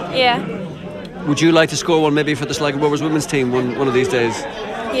to have. Yeah. Would you like to score one maybe for the Sligo Rovers women's team one of these days?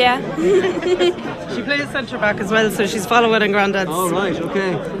 Yeah. She plays centre back as well, so she's following in Grandad's. Oh, right,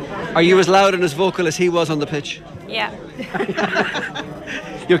 okay. Are you as loud and as vocal as he was on the pitch? Yeah.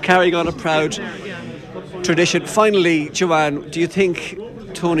 You're carrying on a proud tradition. Finally, Joanne, do you think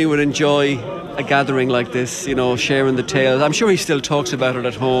Tony would enjoy a gathering like this, sharing the tales? I'm sure he still talks about it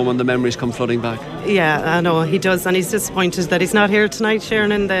at home and the memories come flooding back. Yeah, I know he does, and he's disappointed that he's not here tonight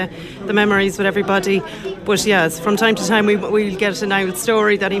sharing in the memories with everybody. But yes, from time to time we'll get an old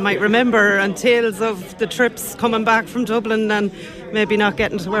story that he might remember, and tales of the trips coming back from Dublin and maybe not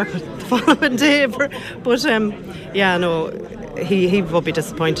getting to work the following day. But he would be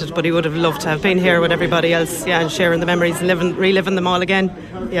disappointed, but he would have loved to have been here with everybody else, and sharing the memories and reliving them all again.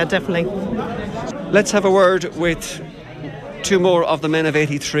 Yeah, definitely. Let's have a word with two more of the men of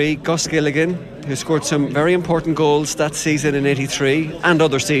 83, Gus Gilligan, who scored some very important goals that season in 83 and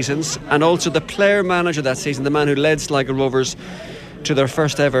other seasons, and also the player manager that season, the man who led Sligo Rovers to their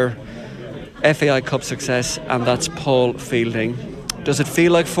first ever FAI Cup success, and that's Paul Fielding. Does it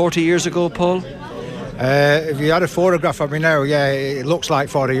feel like 40 years ago, Paul? If you had a photograph of me now, yeah, it looks like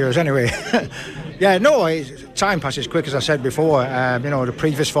 40 years anyway. Yeah, no, time passes quick, as I said before. The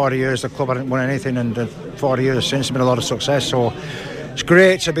previous 40 years the club hadn't won anything, and the 40 years since there's been a lot of success, so it's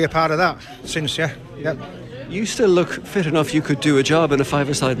great to be a part of that since, yeah. You still look fit enough you could do a job in a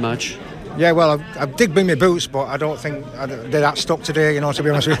five-a-side match. Yeah, well, I did bring my boots, but I don't think they're that stuck today, to be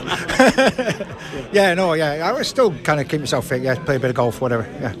honest with you. I would still kind of keep myself fit, play a bit of golf, whatever,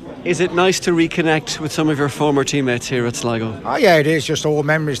 yeah. Is it nice to reconnect with some of your former teammates here at Sligo? Oh, yeah, it is, just old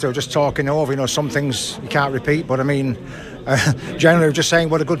memories, though, just talking over, some things you can't repeat, but I mean, generally just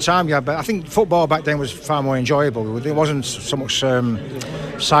saying what a good time you had. But I think football back then was far more enjoyable. There wasn't so much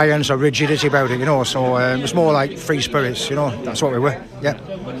science or rigidity about it, so it was more like free spirits, that's what we were, yeah.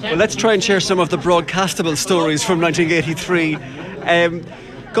 Well, let's try and share some of the broadcastable stories from 1983.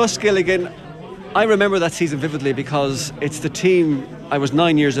 Gus Gilligan, I remember that season vividly because it's the team. I was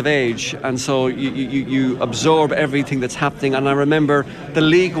 9 years of age, and so you absorb everything that's happening. And I remember the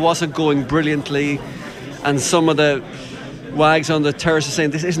league wasn't going brilliantly, and some of the wags on the terrace are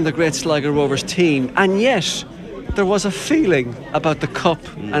saying this isn't the great Sligo Rovers team, and yet there was a feeling about the cup,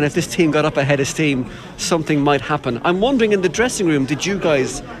 and if this team got up ahead of steam, something might happen. I'm wondering, in the dressing room, did you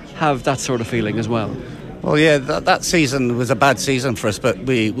guys have that sort of feeling as well? Well, yeah, that season was a bad season for us, but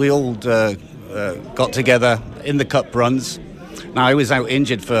we all got together in the cup runs. Now, I was out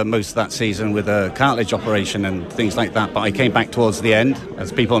injured for most of that season with a cartilage operation and things like that, but I came back towards the end,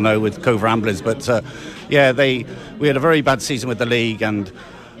 as people know, with Cove Ramblers. But we had a very bad season with the league, and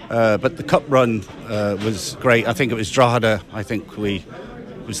but the cup run was great. I think it was Drogheda.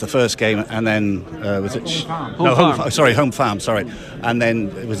 It was the first game, and then was it Home Farm. Sorry, and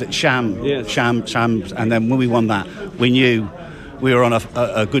then was it Sham? Yes. Sham, and then when we won that, we knew we were on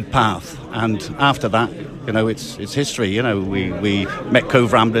a good path. And after that, it's history. We met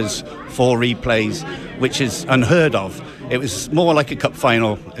Cove Ramblers, 4 replays, which is unheard of. It was more like a cup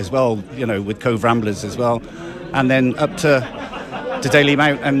final as well, with Cove Ramblers as well, and then up to Daily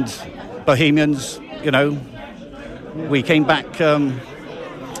Mount and Bohemians. We came back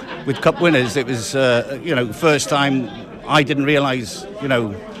with cup winners. It was first time I didn't realise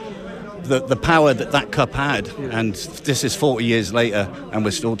the power that cup had, and this is 40 years later and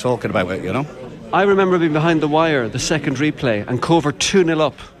we're still talking about it. I remember being behind the wire, the second replay, and Cove are 2-0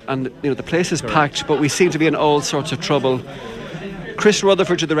 up, and the place is packed, but we seem to be in all sorts of trouble. Chris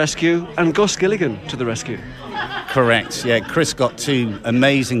Rutherford to the rescue, and Gus Gilligan to the rescue. Correct, yeah. Chris got 2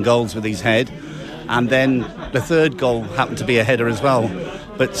 amazing goals with his head, and then the third goal happened to be a header as well.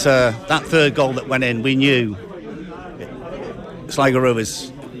 But that third goal that went in, we knew Sligo Rovers,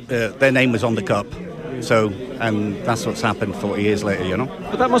 their name was on the cup. So, and that's what's happened 40 years later,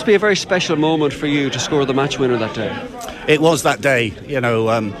 But that must be a very special moment for you to score the match winner that day. It was that day, it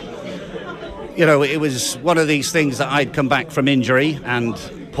was one of these things that I'd come back from injury, and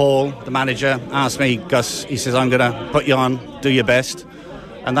Paul, the manager, asked me, Gus, he says, I'm going to put you on, do your best.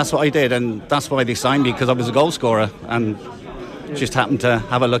 And that's what I did, and that's why they signed me, because I was a goal scorer, and just happened to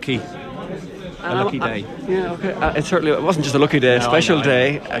have a lucky day. It wasn't just a lucky day, a special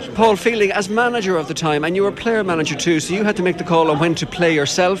day. Paul Fielding, as manager of the time, and you were player manager too, so you had to make the call on when to play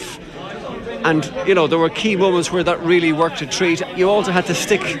yourself, and there were key moments where that really worked a treat. You also had to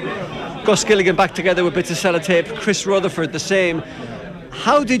stick Gus Gilligan back together with bits of sellotape, Chris Rutherford the same.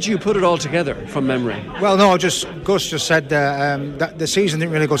 How did you put it all together from memory? Well, no, Gus just said that the season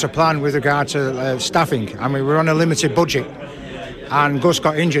didn't really go to plan with regard to staffing. I mean, we were on a limited budget, and Gus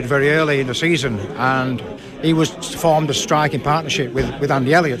got injured very early in the season, and he formed a striking partnership with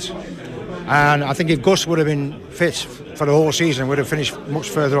Andy Elliott. And I think if Gus would have been fit for the whole season, we'd have finished much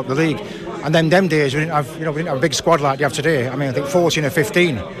further up the league. And then them days we didn't have a big squad like you have today. I mean, I think 14 or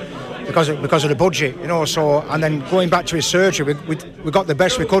 15 because of the budget, So, and then going back to his surgery, we got the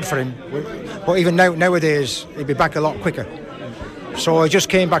best we could for him. But even nowadays, he'd be back a lot quicker. So he just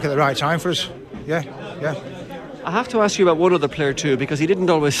came back at the right time for us. Yeah. I have to ask you about one other player too, because he didn't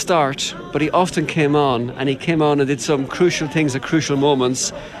always start, but he often came on, and did some crucial things at crucial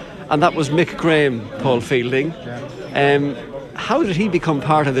moments, and that was Mick Graham, Paul Fielding. How did he become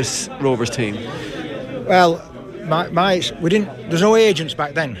part of this Rovers team? Well, there's no agents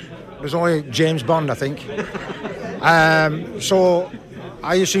back then. There's only James Bond, I think. So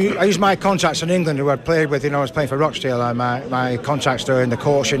I used my contacts in England who I'd played with. I was playing for Rochdale, and my contacts there in the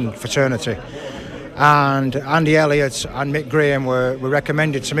coaching fraternity. and Andy Elliott and Mick Graham were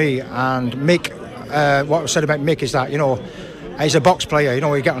recommended to me. And Mick, what was said about Mick is that, he's a box player,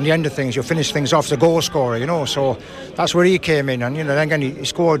 you get on the end of things, you finish things off, the goal scorer, so that's where he came in. And, then again, he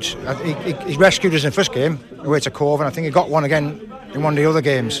scored, he rescued us in the first game away to Cove, and I think he got one again in one of the other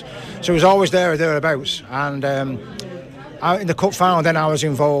games. So he was always there or thereabouts. And in the cup final, then I was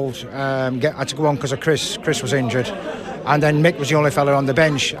involved. I had to go on because of Chris. Chris was injured. And then Mick was the only fella on the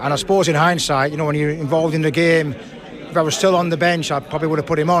bench. And I suppose in hindsight, when you're involved in the game, if I was still on the bench, I probably would have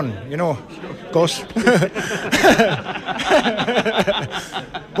put him on, Gus.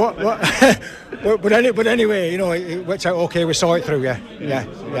 but anyway, it worked out okay. We saw it through, yeah.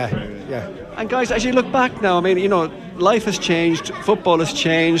 And guys, as you look back now, life has changed, football has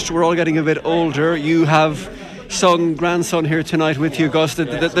changed. We're all getting a bit older. You have grandson here tonight with you, Gus.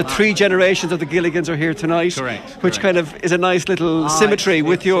 The three generations of the Gilligans are here tonight. Correct. Which kind of is a nice little symmetry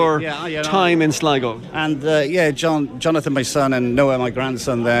with your time in Sligo. And Jonathan, my son, and Noah, my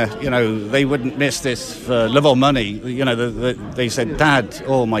grandson there, they wouldn't miss this for love or money. They said, Dad,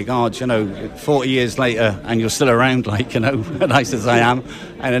 oh my God, 40 years later and you're still around, nice as I am,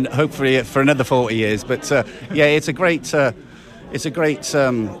 and hopefully for another 40 years. But it's a great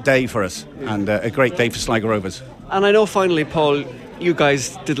day for us, and a great day for Sligo Rovers. And I know finally, Paul, you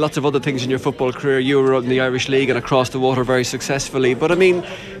guys did lots of other things in your football career. You were in the Irish League and across the water very successfully. But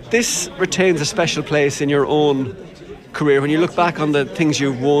this retains a special place in your own career. When you look back on the things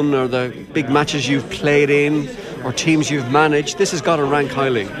you've won or the big matches you've played in or teams you've managed, this has got to rank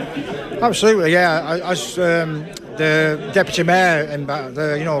highly. Absolutely, yeah. The deputy mayor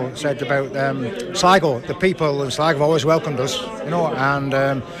said about Sligo, the people in Sligo have always welcomed us,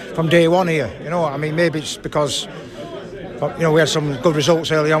 and from day one here, maybe it's because we had some good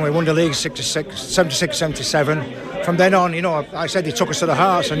results early on. We won the league 76-77. From then on, I said he took us to the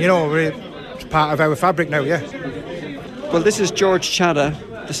hearts, and it's part of our fabric now, yeah. Well, this is George Chadda,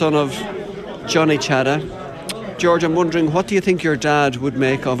 the son of Johnny Chadda. George, I'm wondering, what do you think your dad would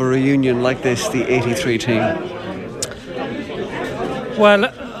make of a reunion like this, the 83 team? Well,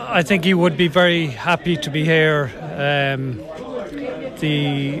 I think he would be very happy to be here.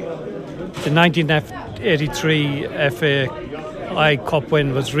 The 1983 FAI Cup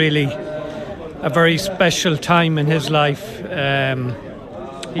win was really a very special time in his life.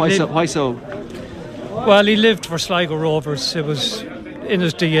 Why so? Well, he lived for Sligo Rovers. It was in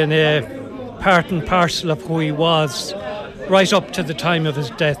his DNA, part and parcel of who he was, right up to the time of his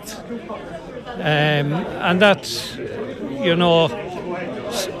death. And that,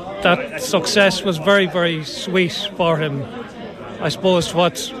 that success was very, very sweet for him. I suppose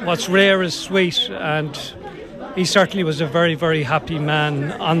what's rare is sweet, and he certainly was a very, very happy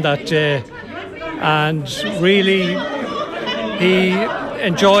man on that day, and really he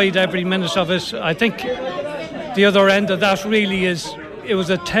enjoyed every minute of it. I think the other end of that really is it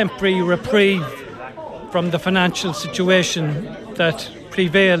was a temporary reprieve from the financial situation that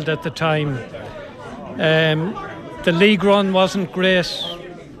prevailed at the time. The league run wasn't great.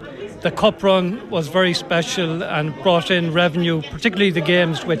 The cup run was very special and brought in revenue, particularly the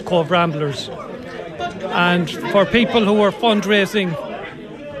games with Cove Ramblers. And for people who were fundraising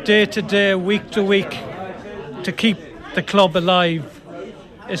day to day, week to week, to keep the club alive,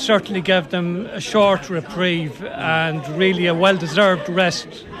 it certainly gave them a short reprieve and really a well-deserved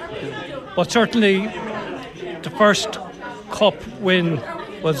rest. But certainly the first cup win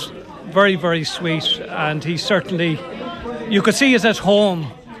was very, very sweet, and he certainly, you could see it at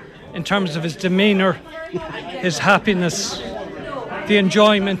home in terms of his demeanour, his happiness, the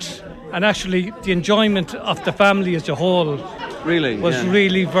enjoyment, and actually the enjoyment of the family as a whole was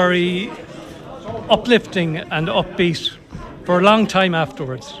really very uplifting and upbeat for a long time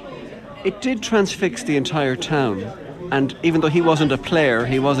afterwards. It did transfix the entire town, and even though he wasn't a player,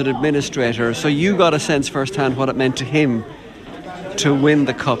 he was an administrator, so you got a sense firsthand what it meant to him to win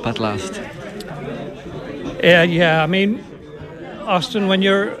the cup at last. Yeah, I mean, Austin, when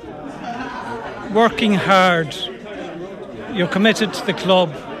you're working hard, you're committed to the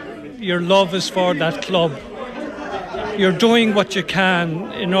club, your love is for that club, you're doing what you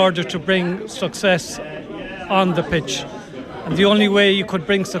can in order to bring success on the pitch. And the only way you could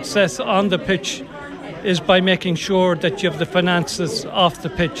bring success on the pitch is by making sure that you have the finances off the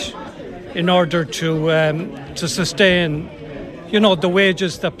pitch in order to sustain, the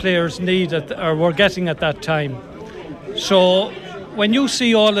wages that players need or were getting at that time. So when you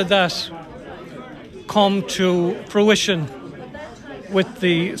see all of that come to fruition with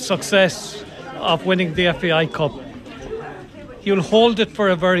the success of winning the FAI Cup, you'll hold it for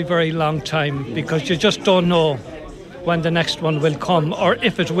a very, very long time, because you just don't know when the next one will come or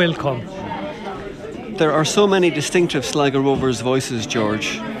if it will come. there are so many distinctive Sligo Rovers voices,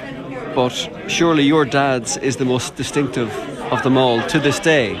 George, but surely your dad's is the most distinctive of them all to this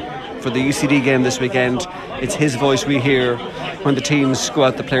day. For the UCD game this weekend, it's his voice we hear when the teams go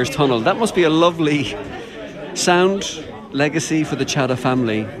out the players' tunnel. That must be a lovely sound legacy for the Chadda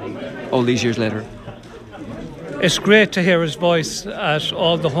family all these years later. It's great to hear his voice at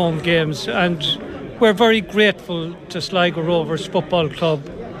all the home games, and we're very grateful to Sligo Rovers Football Club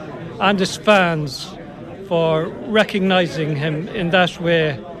and its fans for recognising him in that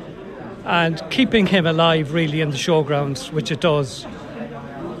way and keeping him alive really in the showgrounds, which it does.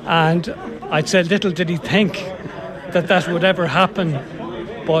 And I'd say little did he think that would ever happen,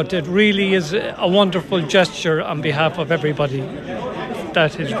 but it really is a wonderful gesture on behalf of everybody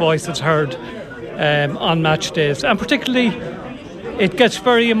that his voice is heard on match days. And particularly it gets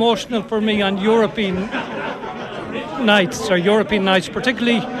very emotional for me on European nights,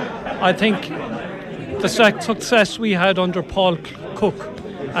 particularly I think the success we had under Paul Cook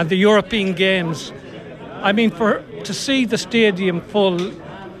and the European games. I mean, to see the stadium full,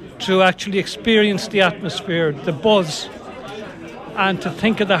 to actually experience the atmosphere, the buzz, and to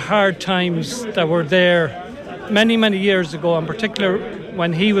think of the hard times that were there many, many years ago, in particular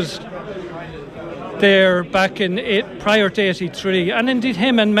when he was there back prior to 83, and indeed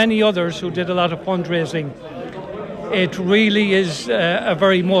him and many others who did a lot of fundraising. It really is a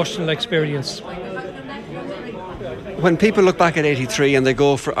very emotional experience. When people look back at 83 and they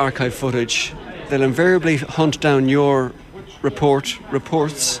go for archive footage, they'll invariably hunt down your reports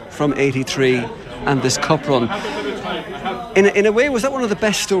from 83 and this cup run. In a way, was that one of the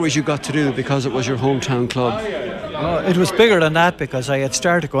best stories you got to do because it was your hometown club? It was bigger than that because I had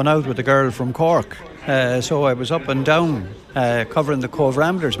started going out with a girl from Cork. So I was up and down covering the Cove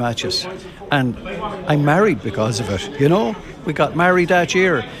Ramblers matches, and I'm married because of it. You know, we got married that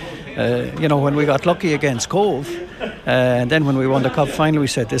year. When we got lucky against Cove, and then when we won the cup final, we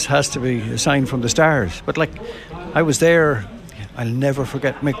said this has to be a sign from the stars. But I was there. I'll never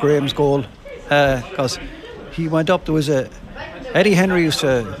forget Mick Graham's goal because he went up. There was Eddie Henry used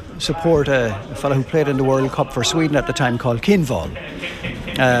to support a fellow who played in the World Cup for Sweden at the time called Kinval.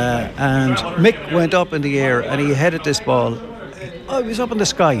 And Mick went up in the air and he headed this ball. It was up in the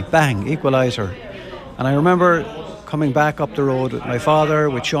sky, bang, equaliser. And I remember coming back up the road with my father,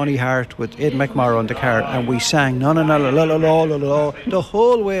 with Shawnee Hart, with Aidan McMorrow on the car, and we sang no, the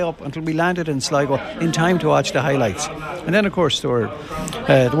whole way up until we landed in Sligo in time to watch the highlights. And then, of course, there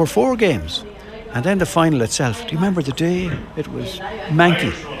were 4 games. And then the final itself. Do you remember the day? It was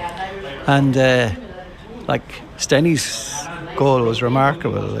manky. And Stenny's goal was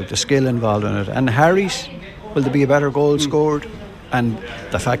remarkable, the skill involved in it. And Harry's, will there be a better goal scored? And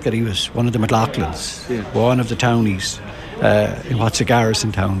the fact that he was one of the McLaughlins, one of the townies in what's a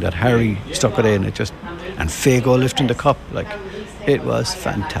garrison town, that Harry stuck it in. And Fago lifting the cup, it was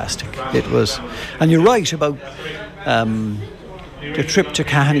fantastic. It was, and you're right about the trip to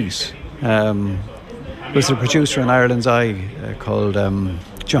Cahany's. There was a producer in Ireland's Eye called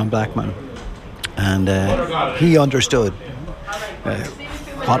John Blackman, and he understood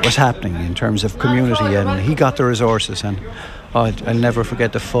what was happening in terms of community, and he got the resources. And I'll never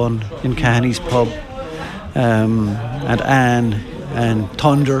forget the fun in Cahany's pub, and Anne and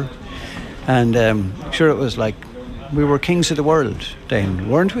Thunder, and sure, it was like we were kings of the world then,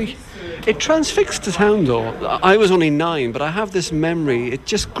 weren't we? It transfixed the town, though. I was only 9, but I have this memory. It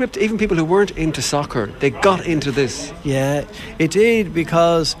just gripped even people who weren't into soccer. They got into this. Yeah, it did,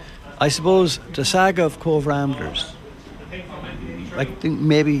 because I suppose the saga of Cove Ramblers, I think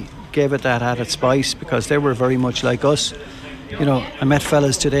maybe gave it that added spice, because they were very much like us. You know, I met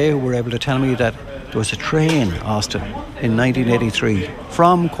fellas today who were able to tell me that there was a train, Austin, in 1983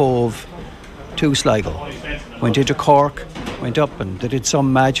 from Cove to Sligo. Went into Cork, went up, and they did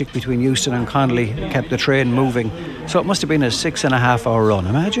some magic between Euston and Connolly, kept the train moving. So it must have been a 6.5 hour run.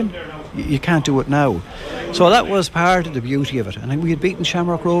 Imagine, you can't do it now. So that was part of the beauty of it. And we had beaten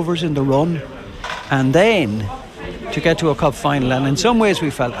Shamrock Rovers in the run, and then to get to a cup final, and in some ways we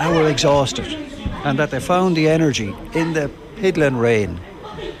felt we're exhausted, and that they found the energy in the piddling rain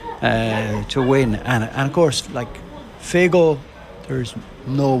to win. And of course, like Fago, there's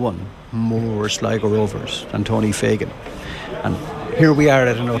no one more Sligo Rovers than Tony Fagan. And here we are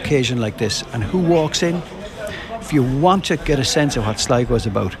at an occasion like this, and who walks in? If you want to get a sense of what Sligo is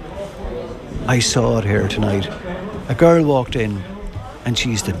about, I saw it here tonight. A girl walked in, and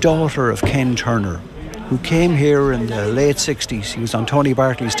she's the daughter of Ken Turner, who came here in the late 60s. He was on Tony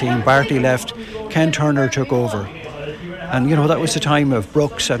Bartley's team. Bartley left, Ken Turner took over. And you know, that was the time of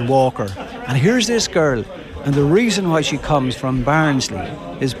Brooks and Walker. And here's this girl, and the reason why she comes from Barnsley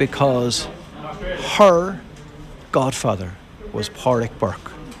is because her godfather was Pádraig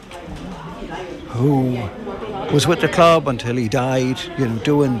Burke, who was with the club until he died,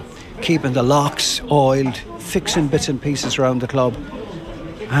 keeping the locks oiled, fixing bits and pieces around the club.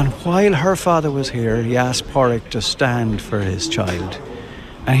 And while her father was here, he asked Pádraig to stand for his child.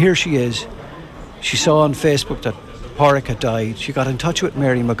 And here she is. She saw on Facebook that Pádraig had died. She got in touch with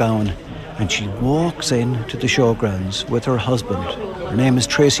Mary McGowan, and she walks in to the Showgrounds with her husband. Her name is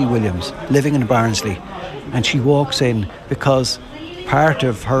Tracy Williams, living in Barnsley. And she walks in because part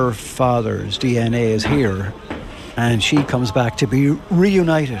of her father's DNA is here, and she comes back to be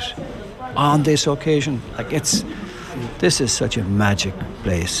reunited on this occasion. This is such a magic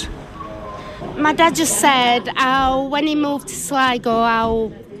place. My dad just said how when he moved to Sligo,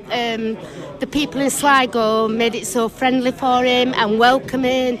 how the people in Sligo made it so friendly for him and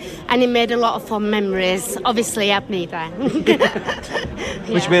welcoming, and he made a lot of fun memories. Obviously, he had me there.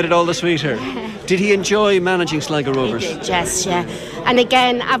 Which made it all the sweeter. Did he enjoy managing Sligo Rovers? He did, yes, yeah. And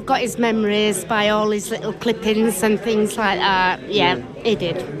again, I've got his memories by all his little clippings and things like that. Yeah, he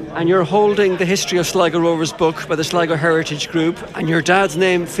did. And you're holding the History of Sligo Rovers book by the Sligo Heritage Group, and your dad's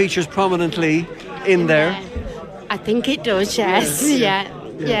name features prominently in there. I think it does, yes.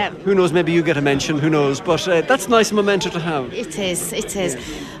 Yeah. Who knows, maybe you get a mention, who knows, but that's a nice memento to have. It is.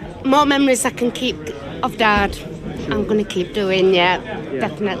 More memories I can keep of Dad. I'm going to keep doing,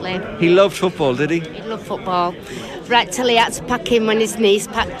 definitely. He loved football, did he? He loved football. Right till he had to pack in when his knees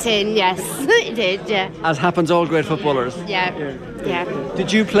packed in, yes. He did, yeah. As happens all great footballers. Yeah.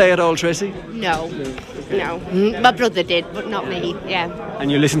 Did you play at all, Tracy? No. My brother did, but not me, yeah.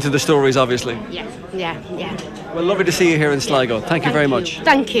 And you listen to the stories, obviously? Yeah. Well, lovely to see you here in Sligo. Thank you very much.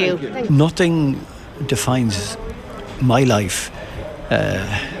 Thank you. Nothing defines my life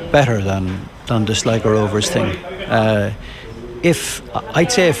better than the Sligo Rovers thing. If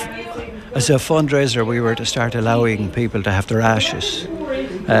as a fundraiser we were to start allowing people to have their ashes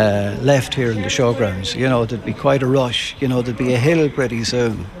left here in the Showgrounds, there'd be quite a rush. There'd be a hill pretty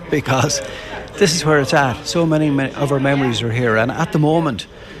soon, because this is where it's at. So many of our memories are here, and at the moment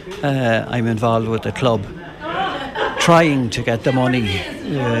I'm involved with the club trying to get the money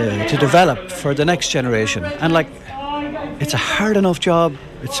to develop for the next generation. And it's a hard enough job.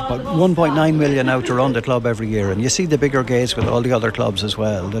 It's about 1.9 million out to run the club every year, and you see the bigger gates with all the other clubs as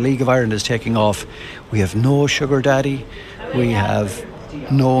well. The League of Ireland is taking off. We have no sugar daddy. We have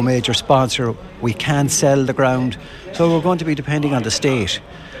no major sponsor. We can't sell the ground, so we're going to be depending on the state.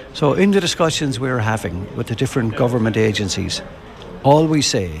 So in the discussions we're having with the different government agencies, all we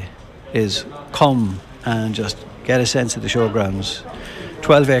say is come and just get a sense of the Showgrounds.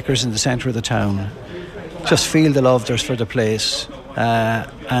 12 acres in the centre of the town. Just feel the love there's for the place.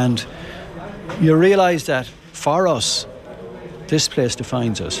 And you realise that for us, this place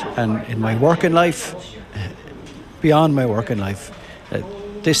defines us. And in my working life, beyond my working life,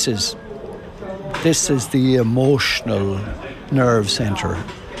 this is the emotional nerve centre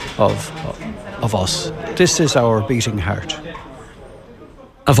of us. This is our beating heart.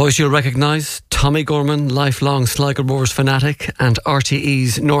 A voice you'll recognise, Tommie Gorman, lifelong Sligo Rovers fanatic and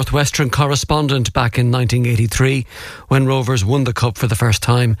RTE's Northwestern correspondent back in 1983 when Rovers won the Cup for the first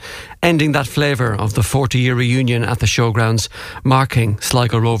time, ending that flavour of the 40-year reunion at the Showgrounds, marking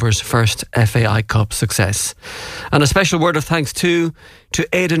Sligo Rovers' first FAI Cup success. And a special word of thanks too to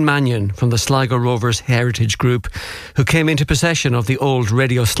Aidan Mannion from the Sligo Rovers Heritage Group, who came into possession of the old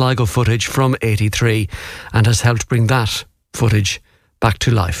Radio Sligo footage from '83 and has helped bring that footage back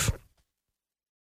to life.